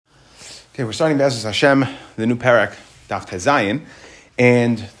Okay, we're starting Be'ezus Hashem, the new parak, Daf Tezayin,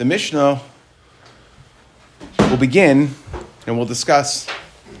 and the Mishnah will begin, and we'll discuss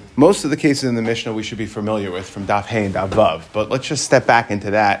most of the cases in the Mishnah we should be familiar with from Daf Hey and Daf Vav. But let's just step back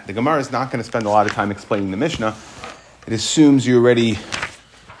into that. The Gemara is not going to spend a lot of time explaining the Mishnah. It assumes you already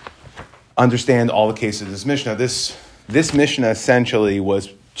understand all the cases of this Mishnah. This Mishnah essentially was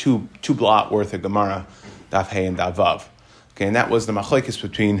two blot worth of Gemara, Daf Hey and Daf Vav. Okay, and that was the machlekes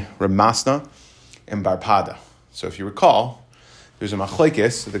between Reb Masna and Bar Pada. So if you recall, there's a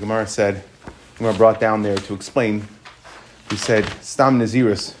machlekes. The Gemara brought down there to explain. He said, Stam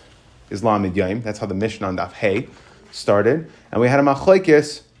Nazirus is Lamed Yom. That's how the Mishnah on Daf Hey started. And we had a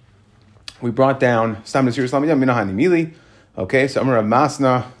machlekes. We brought down Stam Nazirus Lamed Yom Minahani Mili. Okay, so Amar Reb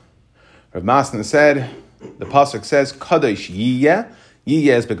Masna said, the pasuk says, Kadosh Yiyeh.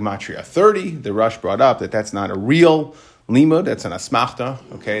 Yiyeh is B'Gematria 30. The Rush brought up that that's not a real limud, that's an asmachta,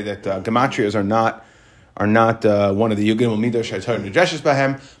 okay, that gematrias are not one of the yugim u'midah sh'aytor nejeshes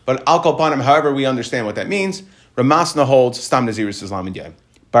bahem, but al kol panim, however we understand what that means, Reb Masna holds stam nazirus is lamed yom.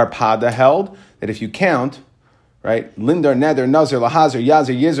 Bar Pada held that if you count, right, lindar, neder, nazir, lahazer,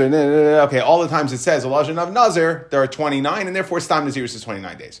 yazir, yizr, okay, all the times it says elazar of nazir, there are 29, and therefore stam nazirus is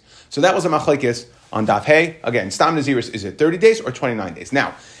 29 days. So that was a machlekes on Daf Hey. Again, stam nazirus, is it 30 days or 29 days?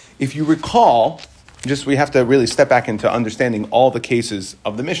 Now, if you recall, we have to really step back into understanding all the cases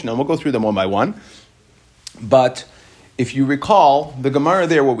of the Mishnah, and we'll go through them one by one. But if you recall, the Gemara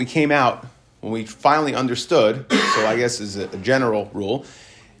there, what we came out, when we finally understood, so I guess is a general rule,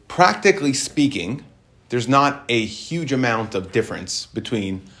 practically speaking, there's not a huge amount of difference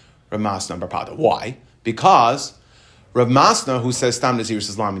between Rav Masna and Bar Pada. Why? Because Rav Masna, who says Stam Nazirus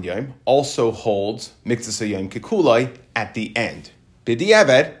is Lamed Yom, also holds Miktzas Yom Kikulai at the end.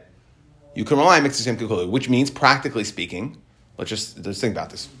 B'diavad, you can rely on Miktzas Yom Kikulai, which means, practically speaking, let's think about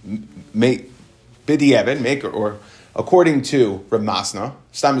this. B'diavad, or according to Rav Masna,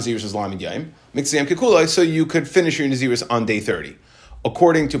 Stam Nazirus is Lamed Yom, Miktzas Yom Kikulai, so you could finish your Nazirus on day 30.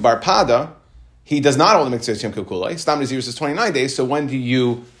 According to Bar Pada, he does not hold the Miktzas Yom Kikulai. Stam Nazirus is 29 days, so when do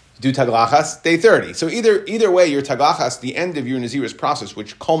you do taglachas? Day 30. So either way, your taglachas, the end of your Nazirus process,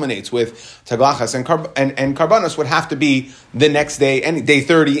 which culminates with taglachas and karbanos, would have to be the next day, day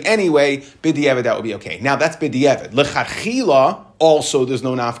 30 anyway. B'diavad, that would be okay. Now that's b'diavad. L'chadchila, also there's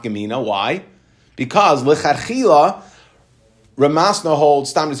no nafkamina. Why? Because l'chadchila, Reb Masna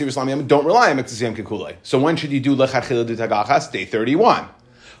holds stam Nazirus Lamed Yom, don't rely on Miktzas Yom Kikulai. So when should you do l'chadchila do taglachas? Day 31.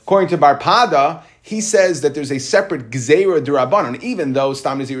 According to Bar Pada, he says that there's a separate Gzeira D'Rabbanan, even though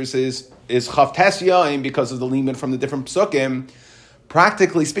Stam Nazirus is Chavtes Yom because of the limit from the different psukim.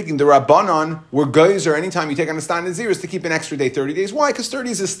 Practically speaking, the Rabbanan were geyser anytime you take on a Stam Nazirus to keep an extra day, 30 days. Why? Because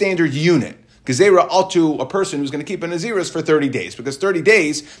 30 is a standard unit. Gzeira to a person who's going to keep a Nazirus for 30 days. Because 30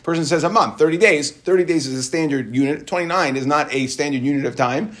 days, person says a month. 30 days is a standard unit. 29 is not a standard unit of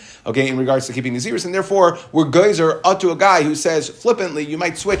time, okay, in regards to keeping Nazirus. And therefore, we're geyser to a guy who says, flippantly, you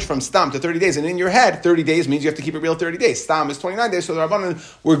might switch from Stam to 30 days. And in your head, 30 days means you have to keep it real 30 days. Stam is 29 days. So the Rabbanan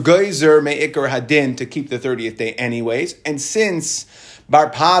were geyser me'ikar hadin to keep the 30th day anyways. And since Bar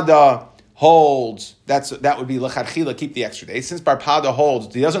Pada holds, that would be l'chadchila, keep the extra day. Since Bar Pada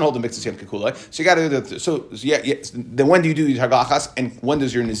holds, he doesn't hold the Miktzas Yom Kikulai, so you got to do that. Then when do you do your taglachas, and when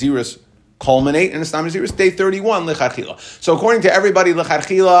does your Nazirus culminate in the Stam Nazirus? Day 31, l'chadchila. So according to everybody,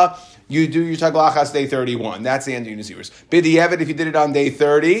 l'chadchila, you do your taglachas day 31. That's the end of your Nazirus. B'diavad, if you did it on day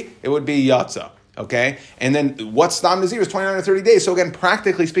 30, it would be yatsa. Okay, and then what's Stam Nazirus? 29 or 30 days. So again,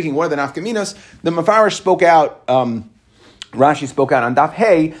 practically speaking, what are the nafkaminas? The Mefarish spoke out. Rashi spoke out on Daf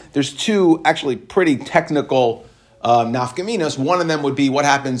Hey. There's two actually pretty technical nafkaminas. One of them would be what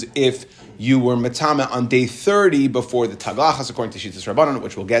happens if you were matama on day 30 before the taglachas, according to Shittas Rabbanan,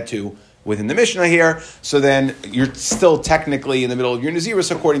 which we'll get to within the Mishnah here. So then you're still technically in the middle of your Nazirus,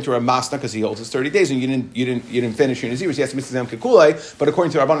 according to Reb Masna, because he holds his 30 days, and you didn't finish your Nazirus. Yes, Mitzvah Yom Kikulai, but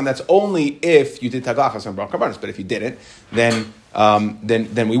according to Rabbanan, that's only if you did taglachas and brought karbanos. But if you didn't, then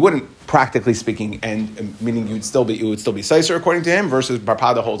we wouldn't, practically speaking, and meaning it would still be Seiser according to him, versus Bar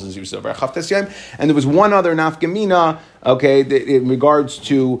Pada holds Nazirus over Chavtes Yom. And there was one other nafkamina, okay, in regards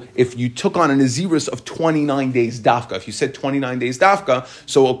to if you took on a Nazirus of 29 days dafka. If you said 29 days dafka,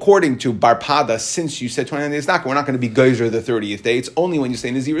 so according to Bar Pada, since you said 29 days dafka, we're not going to be geyser the 30th day. It's only when you say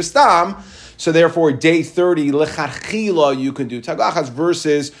Nazirus Stam. So therefore, day 30, l'chadchila, you can do taglachas,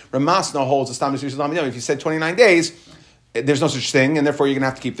 versus Reb Masna holds a Stam Nazirus Lamed Yom. If you said 29 days, there's no such thing, and therefore you're going to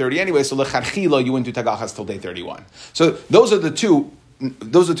have to keep 30 anyway. So l'chadchila, you wouldn't do taglachas till day 31. So those are the two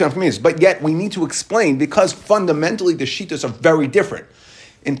nafkaminas. But yet we need to explain, because fundamentally the shittas are very different.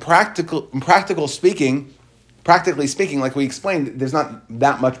 In practical speaking, practically speaking, like we explained, there's not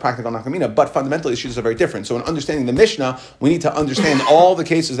that much practical nafkamina, but fundamental issues are very different. So in understanding the Mishnah, we need to understand all the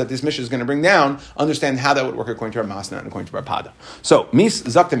cases that this Mishnah is going to bring down, understand how that would work according to our Masna and according to our Pada. So, Mis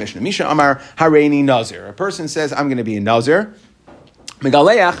Zakta Mishnah, Misha Amar Hareini Nazir. A person says, I'm going to be a Nazir.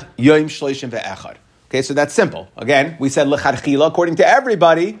 Megaleach Yoim Shleishim Ve'echad. Okay, so that's simple. Again, we said L'chadchila, according to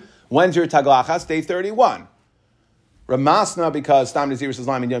everybody, when's your Taglachas? Day 31. Ramasna, because Stam Naziris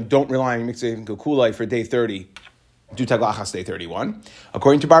Islam and Yom don't rely on Mikzeh and Kukulai for day 30, do Taglachas day 31.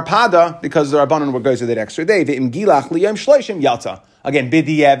 According to Bar Pada, because the Rabbanon were goes with that extra day, Ve'im Gilach Liyom Shleishim Yatza. Again,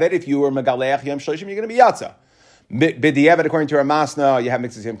 B'di'evet, if you were Megaleach Yom Shleishim, you're going to be Yatza. B'di'evet, according to Ramasna, you have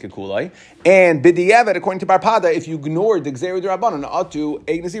Mikzeh and Kukulai. And B'di'evet, according to Bar Pada, if you ignored the Gzeru Rabbanon, Atu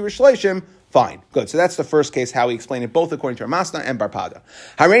Eig Naziris Shleishim, fine. Good. So that's the first case, how we explain it, both according to Ramasna and Bar Pada.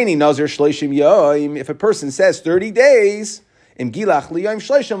 Hareini Nazir Shleishim Yoim, if a person says 30 days, Im Gilach Liyoim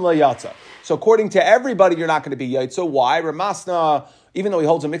Shleishim La Yatza. So according to everybody, you're not going to be Yatza. So why? Ramasna, even though he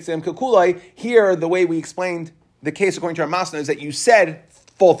holds a Mikzeh Kukulai, here, the way we explained the case according to Ramasna is that you said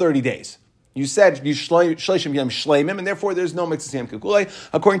full 30 days. You said you Shleishim Yom Shleimim, and therefore there's no Mikzeh Kukulai.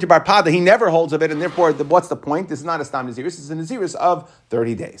 According to Bar Pada, he never holds of it, and therefore, what's the point? This is not a Stam Naziris, this is a Naziris of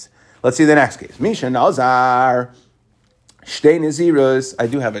 30 days. Let's see the next case. Misha Nazar, Shtei Nazirus. I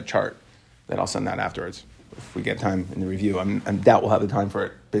do have a chart that I'll send out afterwards if we get time in the review. I doubt we'll have the time for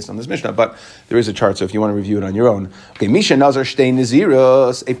it based on this Mishnah, but there is a chart, so if you want to review it on your own. Okay, Misha Nazar, Shtei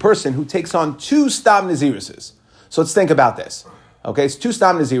Nazirus, a person who takes on 2 Stam Naziruses. So let's think about this. Okay, it's 2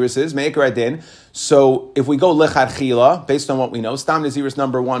 Stam Naziruses, Me'ikar Adin. So if we go Lecharchila, based on what we know, Stam Nazirus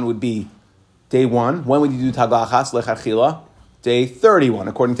number 1 would be day 1. When would you do Taglachas, Lecharchila? Day 31,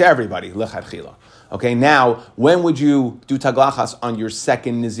 according to everybody, Lecharchila. Okay, now, when would you do Taglachas on your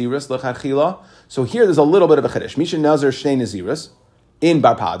second Naziris, Lecharchila? So here there's a little bit of a chiddush. Misha Nazar Shnei Naziris, in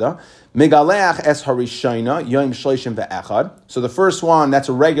Bar Pada, Megaleach Es Harishayna, Yom Shleishim Ve'echad. So the first one, that's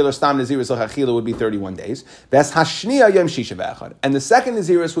a regular Stam Naziris, Lecharchila, would be 31 days. Ves Hashniya Yom Shisha Ve'echad. And the second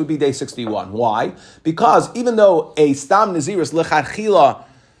Naziris would be day 61. Why? Because even though a Stam Naziris, Lecharchila,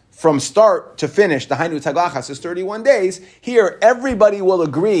 from start to finish, the Hainu Taglachas is 31 days. Here, everybody will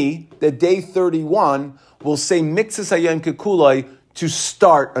agree that day 31 will say Mikzeh Hayom Kukulai to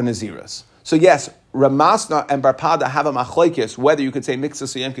start a Naziris. So yes, Ramasna and Bar Pada have a machlokes whether you could say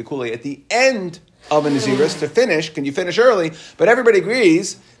Mikzeh Hayom Kukulai at the end of a Naziris to finish. Can you finish early? But everybody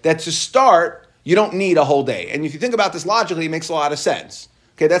agrees that to start, you don't need a whole day. And if you think about this logically, it makes a lot of sense.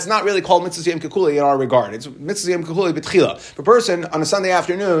 Okay, that's not really called Mitzvah Yom Kukulai in our regard. It's Mitzvah Yom Kukulai B'tchila. If a person on a Sunday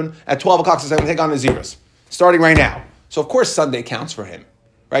afternoon at 12 o'clock says, I'm going to take on Naziris, starting right now. So of course Sunday counts for him,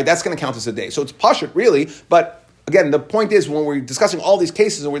 right? That's going to count as a day. So it's pashut really, but again, the point is when we're discussing all these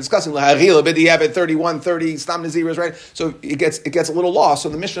cases and we're discussing L'Harila, B'di'evet, 31, 30, Stam Naziris, right? So it gets a little lost. So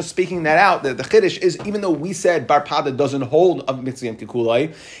the Mishnah is speaking that out. The Chiddush is, even though we said Bar Pada doesn't hold of Mitzvah Yom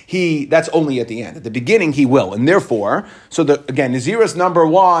Kukulai, that's only at the end. At the beginning, he will. And therefore, again, Naziris number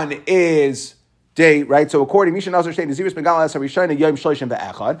 1 is day, right? So according, Misha Nazar Shtei Naziris Megal Es Harishayna Yom Shleishim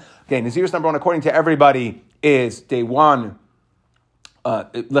Ve'echad. Okay, Naziris number 1, according to everybody, is day 1,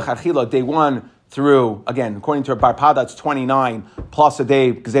 Lecharchila, day 1, through, again, according to Bar Pada, it's 29 plus a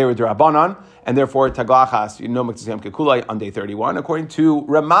day Gzeira D'Rabbanan, and therefore Taglachas, Mikzeh Kukulai on day 31. According to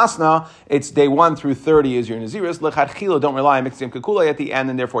Ramasna, it's day 1 through 30 is your Naziris. Lecharchila, don't rely on Mikzeh Kukulai at the end,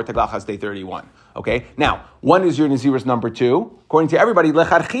 and therefore Taglachas day 31. Okay, now, when is your Naziris number 2? According to everybody,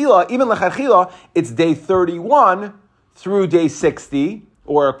 Lecharchila, even Lecharchila, it's day 31 through day 60,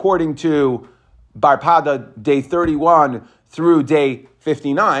 or according to Bar Pada, day 31 through day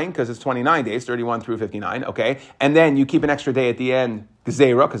 59, because it's 29 days, 31 through 59, okay? And then you keep an extra day at the end,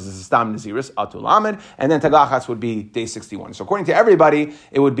 Gezerah, because it's a Stam Naziris, Atul Lamed, and then Taglachas would be day 61. So according to everybody,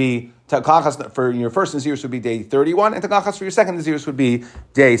 it would be, Taglachas for your first Naziris would be day 31, and Taglachas for your second Naziris would be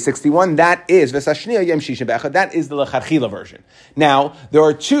day 61. That is, Vesashniya Yem Shisha Be'echad, that is the Lecharchila version. Now, there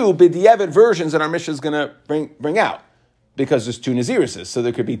are 2 B'di'evet versions that our Mishnah is going to bring out. Because there's 2 Nazirises, so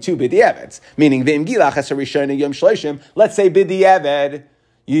there could be 2 B'di'evets. Meaning, V'im Gilach Es Harishayna Yom Shleishim, let's say B'di'evet,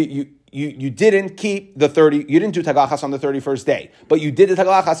 you didn't keep the 30, you didn't do Taglachas on the 31st day, but you did the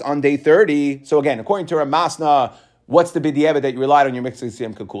Taglachas on day 30. So again, according to Ramasna, what's the B'di'evet that you relied on your Mikzeh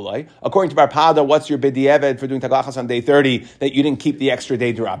Yom Kukulai? According to Bar Pada, what's your B'di'evet for doing Taglachas on day 30 that you didn't keep the extra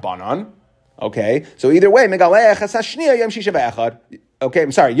day D'Rabbanan? Okay, so either way, Megalech Es Hashniya Yom Shisha Be'echad. Okay,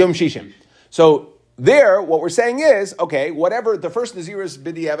 I'm sorry, Yom Shishim. So there, what we're saying is, okay, whatever the first Naziris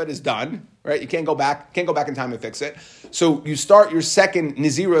B'di'evet is done, right? You can't go back in time and fix it. So you start your second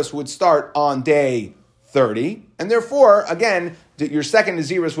Naziris would start on day 30, and therefore, again, your second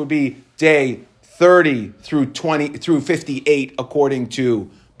Naziris would be day 30 through 58 according to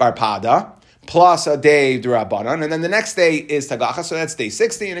Bar Pada. plus a day d'Rabbanan, and then the next day is Tagacha, so that's day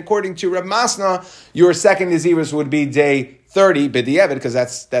 60. And according to Reb Masna, your second Nazirus would be day 30 b'di'evet, because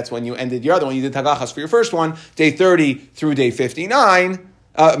that's when you ended your other one. You did Tagachas for your first one, day 30 through day 59.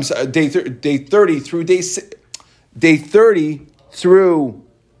 I'm sorry, day 30 through day 30 through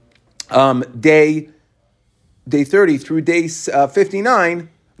day 30 through day 59.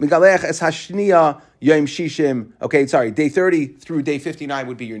 Migalech es hashniya yom shishim. Okay, sorry. Day 30 through day 59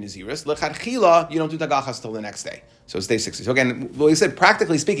 would be your Naziris. Lechatchila, you don't do Tagachas till the next day. So it's day 60. So again, we said,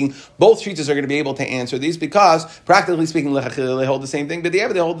 practically speaking, both treatises are going to be able to answer these because, practically speaking, lechatchila, they hold the same thing, but they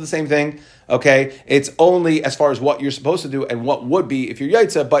hold the same thing. Okay, it's only as far as what you're supposed to do and what would be if you're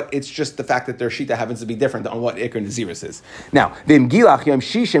yaitza, but it's just the fact that their shita happens to be different on what Iker Naziris is. Now, v'im gilach yom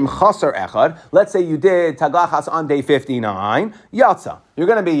shishim chaser echad. Let's say you did tagachas on day 59, yatza. You're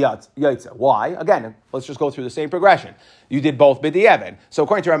going to be yaitza. Why? Again, let's just go through the same progression. You did both b'di'evet. So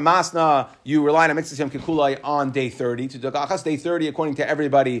according to Ramasna, you relied on Mitzvah Yom Kikulai on day 30 to tagachas. Day 30, according to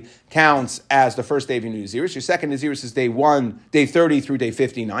everybody, counts as the first day of your Naziris. Your second Naziris is day 30 through day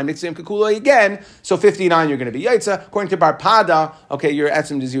 59. Mitzvah Yom Kikulai again. So 59, you're going to be yaitza. According to Bar Pada, okay, your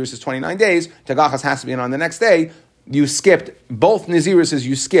etzim Naziris is 29 days. Tagachas has to be on the next day. You skipped both Nazirises.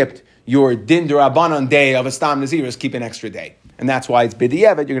 You skipped your din d'Rabbanan day of a stam Naziris. Keep an extra day. And that's why it's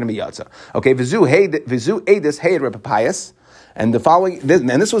b'di'evet, you're going to be yatza. Okay, vizu edis heid Reb Papayas, and the following,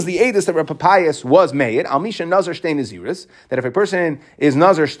 and this was the edis that Reb Papayas was made. Al misha nazar shtei naziris, that if a person is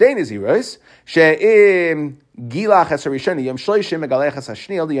nazar shtei naziris, she'im gilach esarishani yom shloishim megalech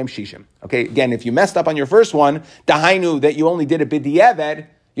esashnil yom shishim. Okay, again, if you messed up on your first one, dahainu that you only did it b'di'evet,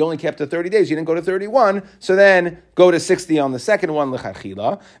 you only kept to 30 days. You didn't go to 31. So then go to 60 on the second one.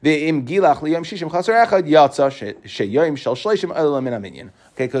 L'chachila ve'im gilach liyom shishim chaser echad yatsa sheyoyim shel shleishim elam min aminyan.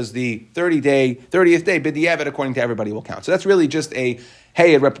 Okay, because the 30th day b'di'evet according to everybody will count. So that's really just a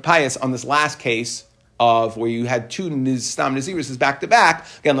hey at Reb Papayas on this last case of where you had two stam naziris back to back.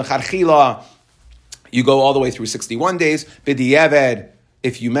 Again, l'chachila, you go all the way through 61 days. B'di'evet,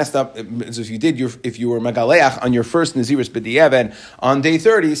 if you messed up, if you were megaleach on your first Naziris b'di'evet on day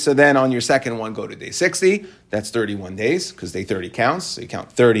 30, so then on your second one, go to day 60. That's 31 days, because day 30 counts. So you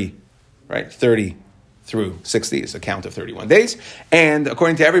count 30, right? 30 through 60 is a count of 31 days. And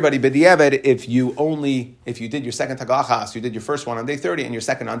according to everybody, b'di'evet, if you did your second tagachas, you did your first one on day 30 and your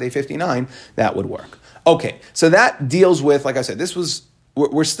second on day 59, that would work. Okay, so that deals with, like I said,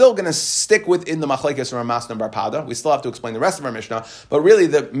 we're still going to stick within the machlekes or Ramasna and Bar Pada. We still have to explain the rest of our Mishnah, but really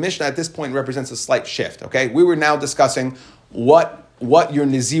the Mishnah at this point represents a slight shift. Okay, we were now discussing what your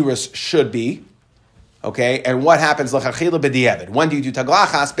Nazirus should be, okay, and what happens l'chachila b'di'evet. When do you do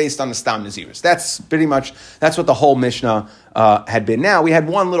taglachas based on the stam Nazirus? That's what the whole Mishnah had been. Now we had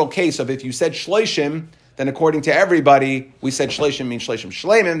one little case of if you said shleishim, then according to everybody, we said shleishim means shleishim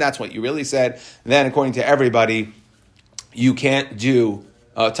shleimim. That's what you really said. Then according to everybody, you can't do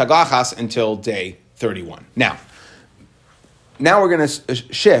tagachas until day 31. Now we're going to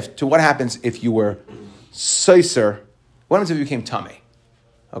shift to what happens if you were soiser. What happens if you became tamei?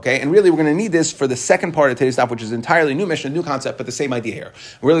 Okay, and really we're going to need this for the second part of today's stuff, which is entirely new Mishnah, new concept, but the same idea here.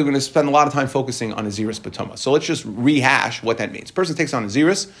 We're really going to spend a lot of time focusing on Naziris B'tumah. So let's just rehash what that means. Person takes on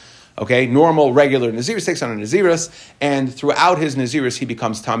Naziris, okay, normal, regular Naziris takes on a Naziris, and throughout his Naziris he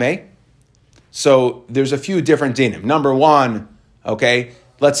becomes tamei. So there's a few different dinim. Number one, okay,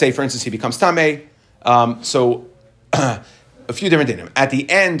 let's say, for instance, he becomes tamei. A few different dinim. At the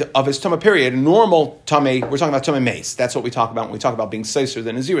end of his tumah period, normal tamei, we're talking about tumah mace. That's what we talk about when we talk about being seiser.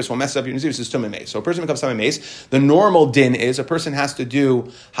 The naziris, what messes up your naziris is tumah mace. So a person becomes tamei mace. The normal din is a person has to do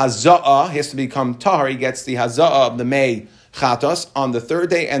haza'ah. He has to become tahar. He gets the haza'ah of the may chatos on the third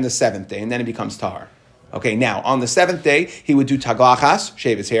day and the seventh day, and then he becomes tahar. Okay, now on the seventh day, he would do taglachas,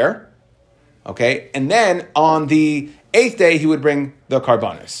 shave his hair. Okay, and then on the eighth day, he would bring the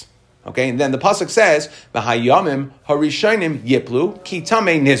karbanis. Okay, and then the pasuk says, "V'hayamim harishonim yiplu ki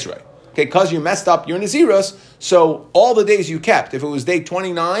tamei nizrei." Okay, because you messed up your naziros, so all the days you kept, if it was day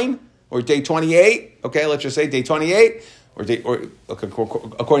 29 or day 28, okay, let's just say day 28 or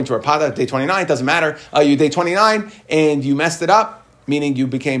according to our pada, day 29, it doesn't matter. You day 29 and you messed it up, meaning you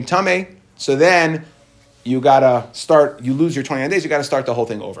became tamei. So then you lose your 29 days, you got to start the whole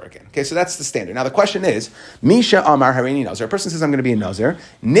thing over again. Okay, so that's the standard. Now the question is, Misha Amar Hareini Nazir. A person says, I'm going to be a Nazir.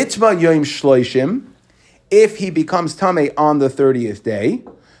 Nitva Yoim Shloishim. If he becomes Tamei on the 30th day,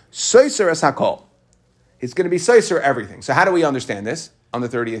 Soiser Es HaKol. He's going to be Soiser everything. So how do we understand this on the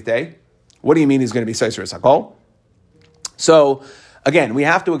 30th day? What do you mean he's going to be Soiser Es HaKol? So, again, we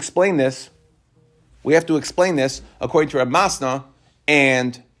have to explain this. We have to explain this according to Reb Masna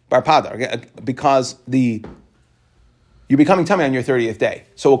and Bar Pada, because you you're becoming tummy on your 30th day.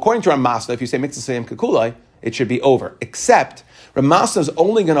 So according to Ramasna, if you say Mikzeh Yom Kippur, it should be over. Except Ramasna is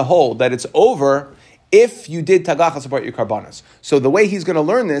only going to hold that it's over if you did tagacha support your karbanas. So the way he's going to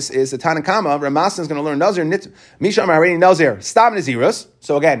learn this is the Tanakama, Ramasna is going to learn Nazir, Misham Harini Nazir, Stam Nazirus.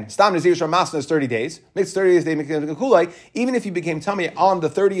 So again, Stam Nazirus Ramasna is 30 days. Makes 30th day, Mikzeh even if you became tummy on the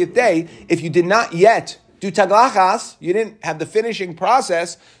 30th day, if you did not yet do taglachas, you didn't have the finishing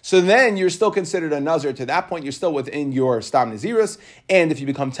process, so then you're still considered a Nazir. To that point, you're still within your Stam Nazirus. And if you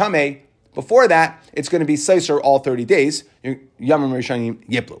become tameh before that, it's going to be Seiser all 30 days. Yamim Rishonim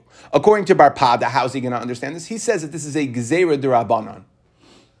Yiplu. According to Bar Pada, how is he going to understand this? He says that this is a Gzeira D'Rabbanan.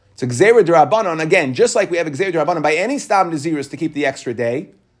 It's a Gzeira D'Rabbanan. Again, just like we have a Gzeira D'Rabbanan by any Stam Nazirus to keep the extra day,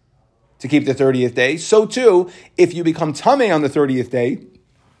 to keep the 30th day, so too, if you become Tameh on the 30th day,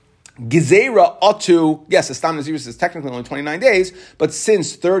 Gzeira Atu, yes, a Stam Nazirus is technically only 29 days, but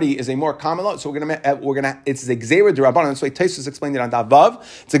since 30 is a more common law, so we're gonna it's a Gzeira D'Rabbanan. That's why Taisus explained it on Davav.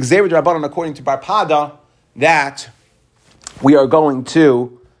 It's a Gzeira D'Rabbanan according to Bar Pada that we are going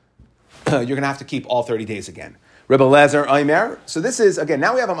to, you're going to have to keep all 30 days again. Rebbe Lezer Aimer. So this is, again,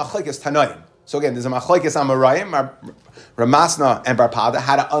 now we have a Machlekes Tanoim. So again, there's a Machlekes Amarayim, Ramasna and Bar Pada,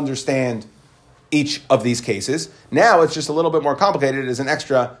 how to understand each of these cases. Now it's just a little bit more complicated. It is an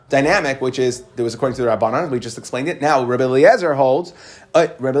extra dynamic, which is, there was according to the Rabbanan, we just explained it. Now Rebbe Eliezer holds,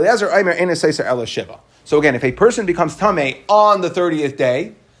 Rebbe Eliezer Aimer Ein Seiser Ela Shiva. So again, if a person becomes Tameh on the 30th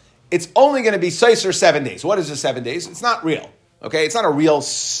day, it's only going to be Seiser 7 days. What is the 7 days? It's not real. Okay? It's not a real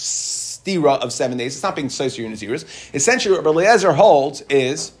stira of 7 days. It's not being Seiser Naziris. Essentially, what Rebbe Eliezer holds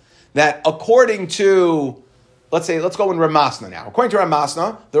is that according to, let's go in Ramasna now. According to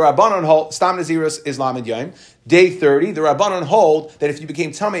Ramasna, the Rabbanon hold, Stam Naziris is Lamed Yom. Day 30, the Rabbanon hold that if you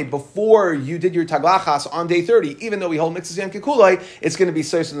became Tameh before you did your Taglachas on day 30, even though we hold Mikzeh Yom Kippur, it's going to be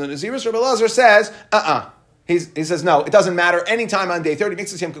Seiser Naziris. Rebbe Eliezer says, He says, no, it doesn't matter. Anytime on day 30,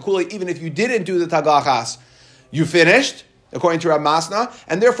 Mikzeh Yom Kippur, even if you didn't do the Taglachas, you finished, according to Rav Masna.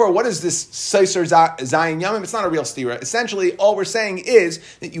 And therefore, what is this Seiser Zayin Yamim? It's not a real stira. Essentially, all we're saying is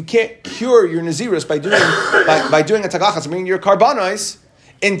that you can't cure your Nazirus by doing a Taglachas, meaning your Karbanos,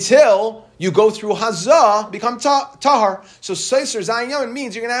 until you go through Hazah, become Tahar. So Seiser Zayin Yamim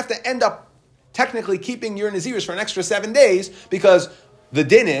means you're going to have to end up technically keeping your Nazirus for an extra 7 days, because the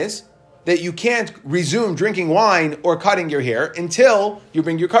din is that you can't resume drinking wine or cutting your hair until you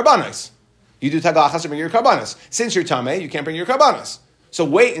bring your karbanos. You do taglachas to bring your karbanos. Since you're tameh, you can't bring your karbanos. So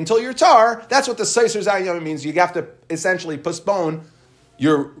wait until you're tar. That's what the Seiser Zayin Yom means. You have to essentially postpone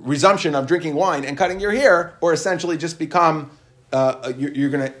your resumption of drinking wine and cutting your hair, or essentially just become, you're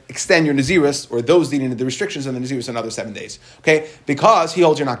going to extend your Naziris, or those dealing with the restrictions on the Naziris, another 7 days. Okay? Because he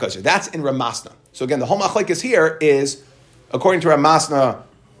holds you're not gozer. That's in Ramasna. So again, the whole machlekes here is, according to Ramasna,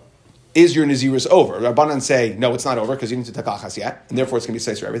 is your Naziris over? Rabbanan say, no, it's not over because you didn't do Taglachas yet, and therefore it's going to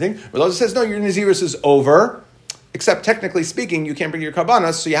be Seiser everything. Rabbanan says, no, your Naziris is over, except technically speaking, you can't bring your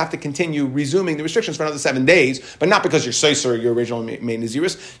Karbanas, so you have to continue resuming the restrictions for another 7 days, but not because you're Seiser, your original main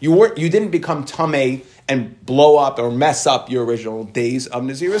Naziris. You didn't become Tameh and blow up or mess up your original days of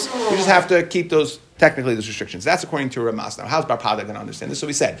Naziris. You just have to keep those restrictions. That's according to Ramas. Now, how's Bar Pada going to understand this? So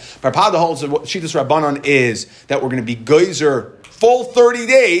we said, Bar Pada holds that what Shitas Rabbanon is that we're going to be geyser full 30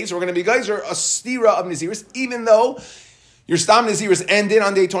 days, we're going to be geyser a stira of Naziris, even though your Stam Naziris ended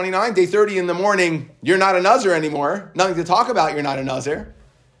on day 29, day 30 in the morning, you're not a Nazir anymore. Nothing to talk about, you're not a Nazir.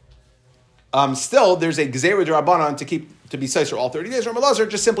 Still, there's a Gzeira D'Rabbanan to be Seiser all 30 days. Rabbi Elazar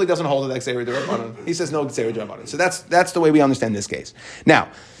just simply doesn't hold that Gzeira D'Rabbanan. He says no Gzeira D'Rabbanan. So that's the way we understand this case.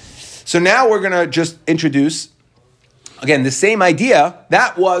 Now we're going to just introduce, again, the same idea.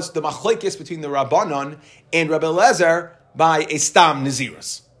 That was the machlekes between the Rabbanon and Rabbi Elazar by a Stam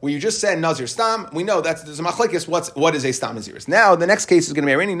Naziris. Where you just said Nazir Stam, we know that there's a machlekes, what is a Stam Naziris. Now, the next case is going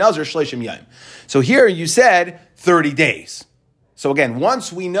to be Arini Nazir Shleishim Yom. So here you said 30 days. So again,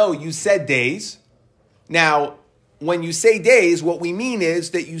 once we know you said days, now, when you say days, what we mean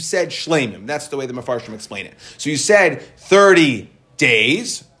is that you said Shleimim. That's the way the Mefarshim explain it. So you said 30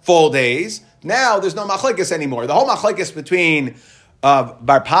 days, full days. Now, there's no machlekes anymore. The whole machlekes between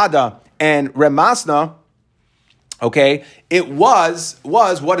Bar Pada and Ramasna, okay, it was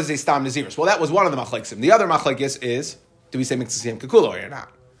what is a Stam Naziris? Well, that was one of the machlekes. The other machlekes is, do we say Mikzeh Yom Kippur or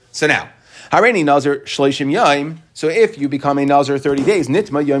not? So now, Hareini Nazir Shleishim Yom. So if you become a Nazir 30 days,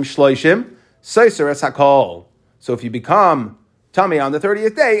 Nitma Yom Shleishim, Seiser Es HaKol. So if you become Tameh on the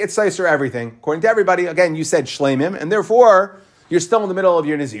 30th day, it's Seiser everything. According to everybody, again, you said Shleimim, and therefore, you're still in the middle of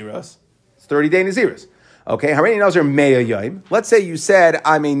your Naziros. It's 30-day Naziros. Okay, Hareini Nazir Meya Yom. Let's say you said,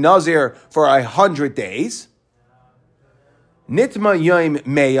 I'm a Nazir for 100 days. Nitma Yom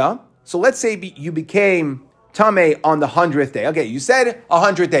Meya. So let's say you became Tameh on the 100th day. Okay, you said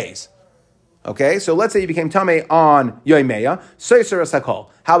 100 days. Okay, so let's say you became Tameh on Yoimeya, Soiser Sakol.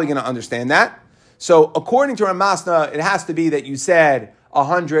 How are we going to understand that? So according to Ramasna, it has to be that you said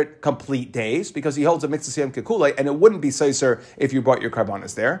 100 complete days, because he holds a Mitzvah Siyam Kekulei, and it wouldn't be Soiser if you brought your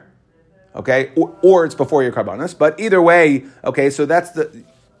Karbanis there. Okay, or it's before your Karbanis. But either way, okay, so that's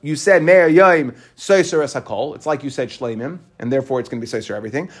you said Me'er Yoim Soiser Es Hakol. It's like you said Shleimim, and therefore it's going to be Soiser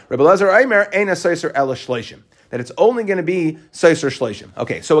everything. Rebbe Lezer Aimer Eina Soiser Ela Shleishim. That it's only going to be Soiser Shleishim.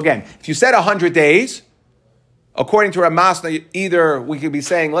 Okay, so again, if you said 100 days, according to Ramasna, either we could be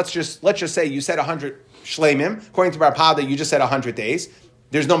saying, let's just say you said 100 Shleimim. According to Bar Pada, you just said 100 days.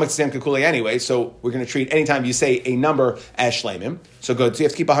 There's no Mitzvah Kekuli anyway, so we're going to treat anytime you say a number as Shleimim. So good, so you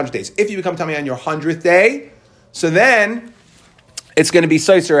have to keep 100 days. If you become Tamei on your 100th day, so then it's going to be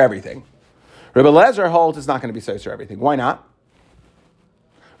Soiser everything. Rebbe Lezer holds it's not going to be Soiser everything. Why not?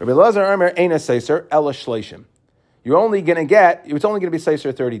 Rebbe Lezer Omer Eina Soiser Ela Shleishim. It's only going to be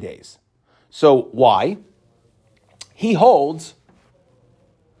Soiser 30 days. So why? He holds,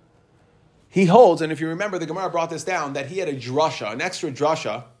 and if you remember, the Gemara brought this down, that he had a drasha, an extra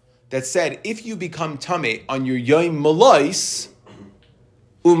drasha, that said, if you become Tameh on your Yom Malais,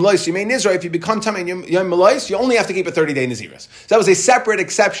 you may Nizra, if you become Tameh on Yom Malais, you only have to keep a 30-day Naziris. So that was a separate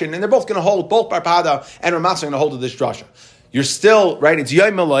exception, and they're both going to hold, both Bar Pada and Ramasna are going to hold to this drasha. You're still, right, it's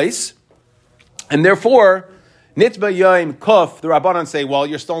Yom Malais, and therefore, Nitba Yom Kuf, the Rabbanan say, well,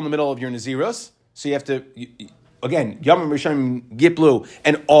 you're still in the middle of your Naziris, so you have to... Again, Yom Rishon Giplu,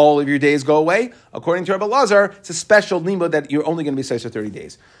 and all of your days go away. According to Rebbe Lazar, it's a special limbo that you're only going to be Seiser 30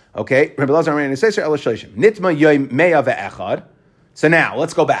 days. Okay? Rebbe Lazar, Seiser Ela Shleishim. Nitma Yom Meya ve'echad. So now,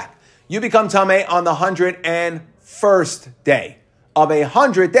 let's go back. You become Tameh on the 101st day of a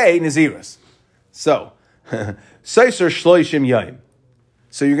 100-day Naziris. So, Seiser Shleishim Yom.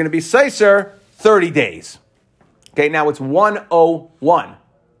 So you're going to be Seiser 30 days. Okay, now it's 101.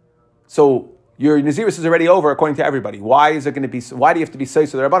 So, your Naziris is already over according to everybody. Why do you have to be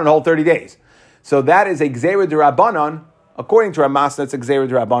Seiser the Rabbanon the whole 30 days? So that is a Gzeira de Rabbanon, according to Ramasna, it's a Gzeira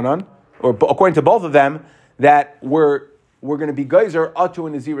de Rabbanon, or according to both of them, that we're going to be Geyser to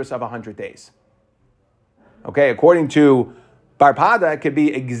a Naziris of 100 days. Okay, according to Bar Pada, it could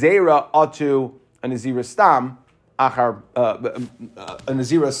be a Gzeira to a Naziris Stam, a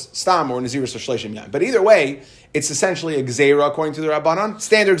Naziris Stam or a Naziris Shleishim Yom. But either way, it's essentially a Gzeira according to the Rabbanon,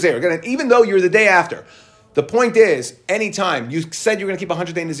 standard Gzeira. Even though you're the day after, the point is, anytime you said you're going to keep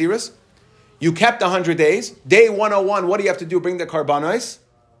 100-day Naziris, you kept 100 days. Day 101, what do you have to do? Bring the Karbanos.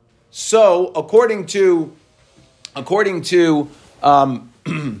 So according to the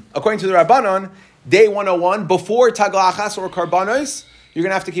Rabbanon, day 101 before Taglachas or Karbanos, you're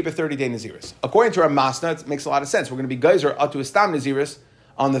going to have to keep a 30-day Naziris. According to Ramasna, it makes a lot of sense. We're going to be Geyser up to a Stam Naziris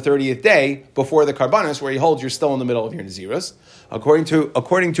on the 30th day before the Karbanos, where he holds you're still in the middle of your Naziris. According to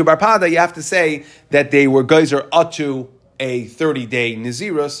Bar Pada, you have to say that they were Geyser up to a 30-day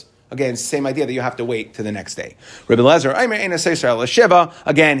Naziris. Again, same idea that you have to wait to the next day. Rebbe Lezer, Aimer Eina Seiser Ela Shiva.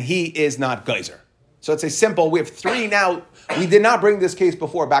 Again, he is not Geyser. So it's a simple, we have three now. We did not bring this case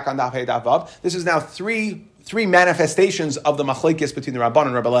before back on Daf Hey Daf Vav. This is now three manifestations of the machlekes between the Rabban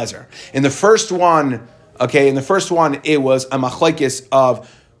and Rebbe Lezer. In the first one, it was a machlekes of,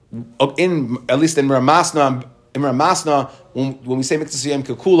 at least in Ramasna, when we say Mitzvah Siyam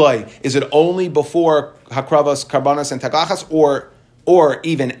Kekulai, is it only before Hakravas, Karbanas, and Tagachas, or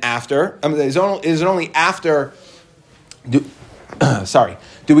even after? Is it only after? Do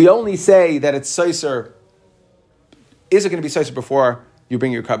we only say that it's Seiser? Is it going to be Seiser before you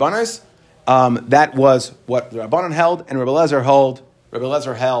bring your Karbanas? That was what the Rabbanan held, and Rebbe Lezer held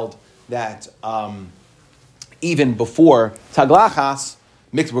that even before Taglachas,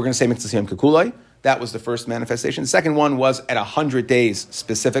 we're going to say Mitzvah Siyam Kekulai. That was the first manifestation. The second one was at 100 days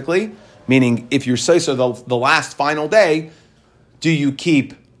specifically, meaning if you're Seiser the last final day, are you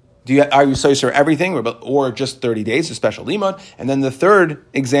Seiser everything or just 30 days, a special limud? And then the third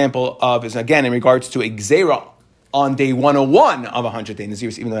example is, again, in regards to a Gzeira on day 101 of 100-day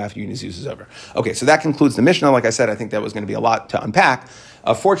Naziris, even though after your Naziris is over. Okay, so that concludes the Mishnah. Like I said, I think that was going to be a lot to unpack.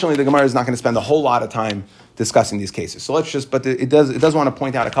 Fortunately, the Gemara is not going to spend a whole lot of time discussing these cases. So it does want to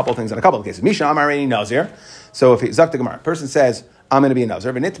point out a couple of things in a couple of cases. Mishnah Amar Reini Nazir. So if Zak the Gemara, a person says, I'm going to be a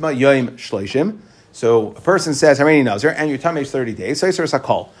Nazir, V'nitma Yoim Shleishim. So a person says, Hareini Nazir, and your time is 30 days. Seiser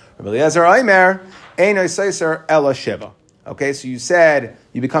Sakol. Rabbi Eliezer Aimer, Einoi Seiser Ela Shiva. Okay, so you said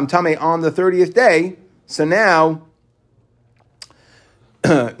you become Tameh on the 30th day. So now,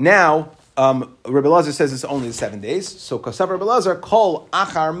 Rabbi Elazar says it's only 7 days. So Kasav Rabbi Elazar Kol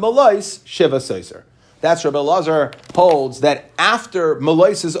Achar Malais Shiva Seiser. That's Rabbi Elazar holds that after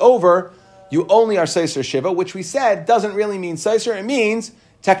Malais is over, you only are Seiser Shiva, which we said doesn't really mean Seiser. It means,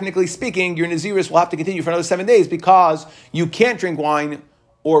 technically speaking, your Nazirus will have to continue for another 7 days because you can't drink wine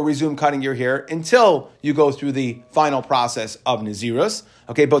or resume cutting your hair until you go through the final process of Nazirus.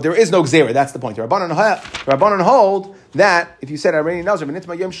 Okay, but there is no Gzera. That's the point. The Rabbanan hold that if you said Areni Nazir,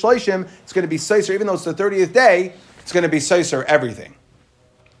 V'nitma Yom Shloshim, it's going to be Seiser, even though it's the 30th day, it's going to be Seiser everything.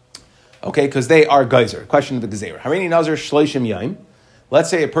 Okay, because they are Geyser. Question of the Gzera. Hareni Nazir Shloshim Yom.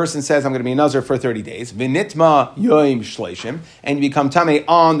 Let's say a person says, I'm going to be a Nazir for 30 days. V'nitma Yom Shloshim. And you become Tameh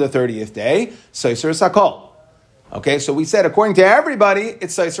on the 30th day. Seiser Sakol. Okay, so we said, according to everybody,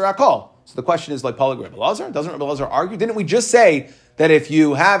 it's Seiser Akol. So the question is, like Polig Rebbe Lazar, doesn't Rebbe Lazar argue? Didn't we just say that if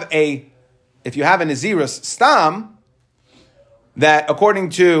you have a Nazirus Stam, that according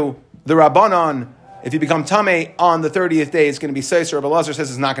to the Rabbanon, if you become Tameh on the 30th day, it's going to be Seiser. Rebbe Lazar says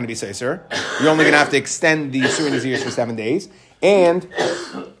it's not going to be Seiser. You're only going to have to extend the Surah Nazirus for 7 days. And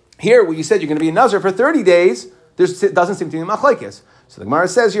here, where you said you're going to be a Nazir for 30 days, there doesn't seem to be a machlekes. So the Gemara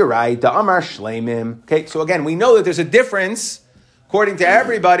says, you're right, the Amar Shleimim. Okay, so again, we know that there's a difference, according to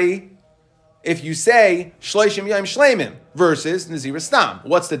everybody, if you say Shloshim Yom Shleimim versus Nazir Stam.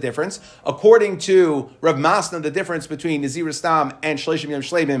 What's the difference? According to Rav Masna, the difference between Nazir Stam and Shloshim Yom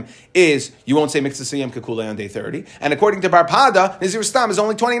Shleimim is you won't say Mikzeh Yom Kekulei on day 30. And according to Bar Pada, Nazir Stam is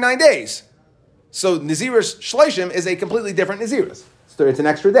only 29 days. So Nazir Shloshim is a completely different Nazirus. So it's an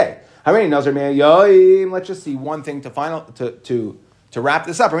extra day. Let's just see one thing to wrap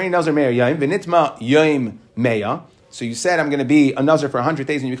this up. So you said, I'm going to be a Nazir for 100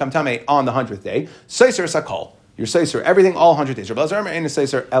 days and you become Tameh on the 100th day. Seiser Sakol. You're Seiser, everything, all 100 days. Rabbi Lazar and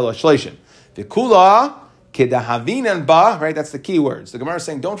Seiser Ela Shleishim. V'kula kedahavinan ba, right? That's the key words. The Gemara is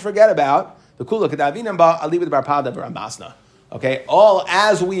saying, don't forget about the kula kedahavinan ba, I'll leave it Bar Pada B'Ramasna. Okay? All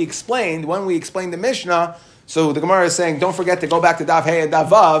as we explained, when we explained the Mishnah, so the Gemara is saying, don't forget to go back to Daf Hey and Daf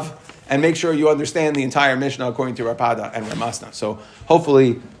Vav, and make sure you understand the entire Mishnah according to Rapada and Ramasna. So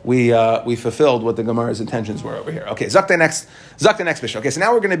hopefully we fulfilled what the Gemara's intentions were over here. Okay, Zak the next Mishnah. Okay, so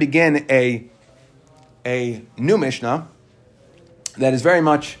now we're going to begin a new Mishnah that is very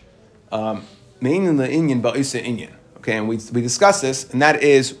much Me'inin le'inyan ba'isa inyan. Okay, and we discussed this, and that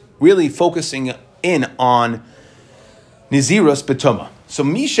is really focusing in on Nazirus B'Tuma. So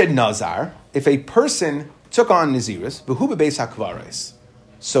Mishad Nazar, if a person took on Nazirus, v'hu bebeis hakvaros.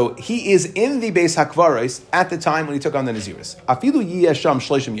 So he is in the Beis HaKvaros at the time when he took on the Nazirus. Afilu yiyasham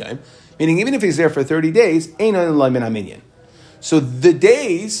shloshim yom, meaning even if he's there for 30 days, ein olam min haminyan. So the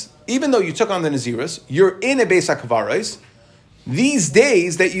days, even though you took on the Nazirus, you're in a Beis HaKvaros. These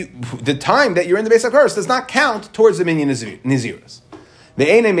days the time that you're in the Beis HaKvaros does not count towards the minyan Nazirus. The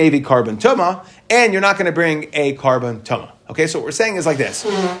ein maybe carbon tuma, and you're not going to bring a carbon tuma. Okay, so what we're saying is like this: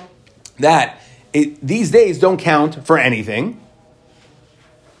 that these days don't count for anything.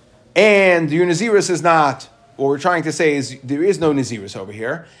 And your Nazirus is not, what we're trying to say is there is no Nazirus over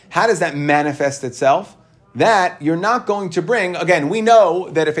here. How does that manifest itself? That you're not going to bring, again, we know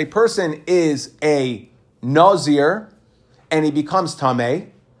that if a person is a Nazir and he becomes Tameh,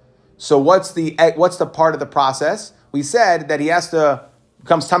 so what's the part of the process? We said that he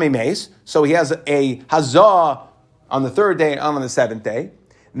becomes Tameh Meis, so he has a Hazah on the 3rd day and on the 7th day.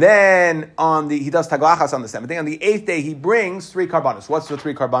 Then he does taglachas on the 7th day. On the 8th day, he brings 3 karbanos. What's the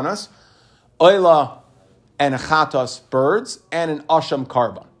 3 karbanos? Oila and chatos, birds, and an asham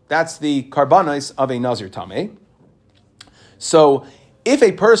karban. That's the karbanos of a Nazir Tameh. So if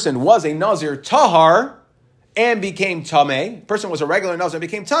a person was a Nazir Tahar and became Tameh, person was a regular Nazir and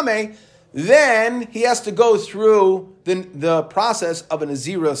became Tameh, then he has to go through the process of a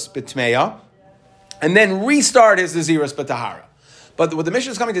Nazirus B'Tmeya and then restart his Nazirus B'Tahara. But what the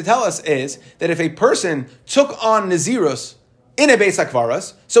Mishnah is coming to tell us is that if a person took on Nazirus in a Beis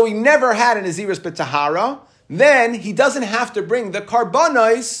HaKvaros, so he never had a Nazirus B'Tahara, then he doesn't have to bring the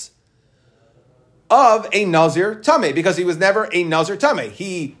karbanos of a Nazir Tameh, because he was never a Nazir Tameh.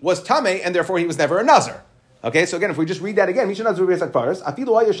 He was Tameh, and therefore he was never a Nazir. Okay, so again, if we just read that again,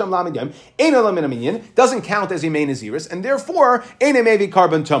 doesn't count as a main Nazirus, and therefore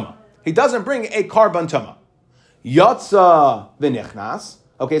carbon tuma. He doesn't bring a carbon tuma. Yatsa v'nichnas.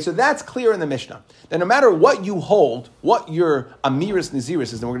 Okay, so that's clear in the Mishnah. That no matter what you hold, what your Amiris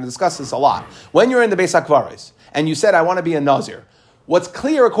Naziris is, and we're going to discuss this a lot, when you're in the Beis HaKvaros, and you said, I want to be a Nazir, what's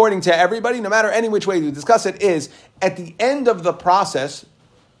clear according to everybody, no matter any which way you discuss it, is at the end of the process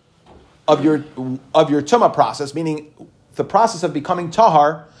of your Tumah process, meaning the process of becoming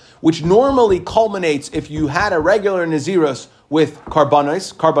Tahar, which normally culminates if you had a regular Nazirus with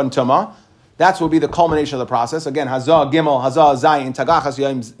Karbanos, Karban Tumah. That's will be the culmination of the process. Again, Hazah Gimel, Hazah Zayin, Tagachas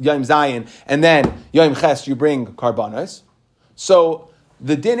Yom Zayin, and then Yom Ches you bring Karbanos. So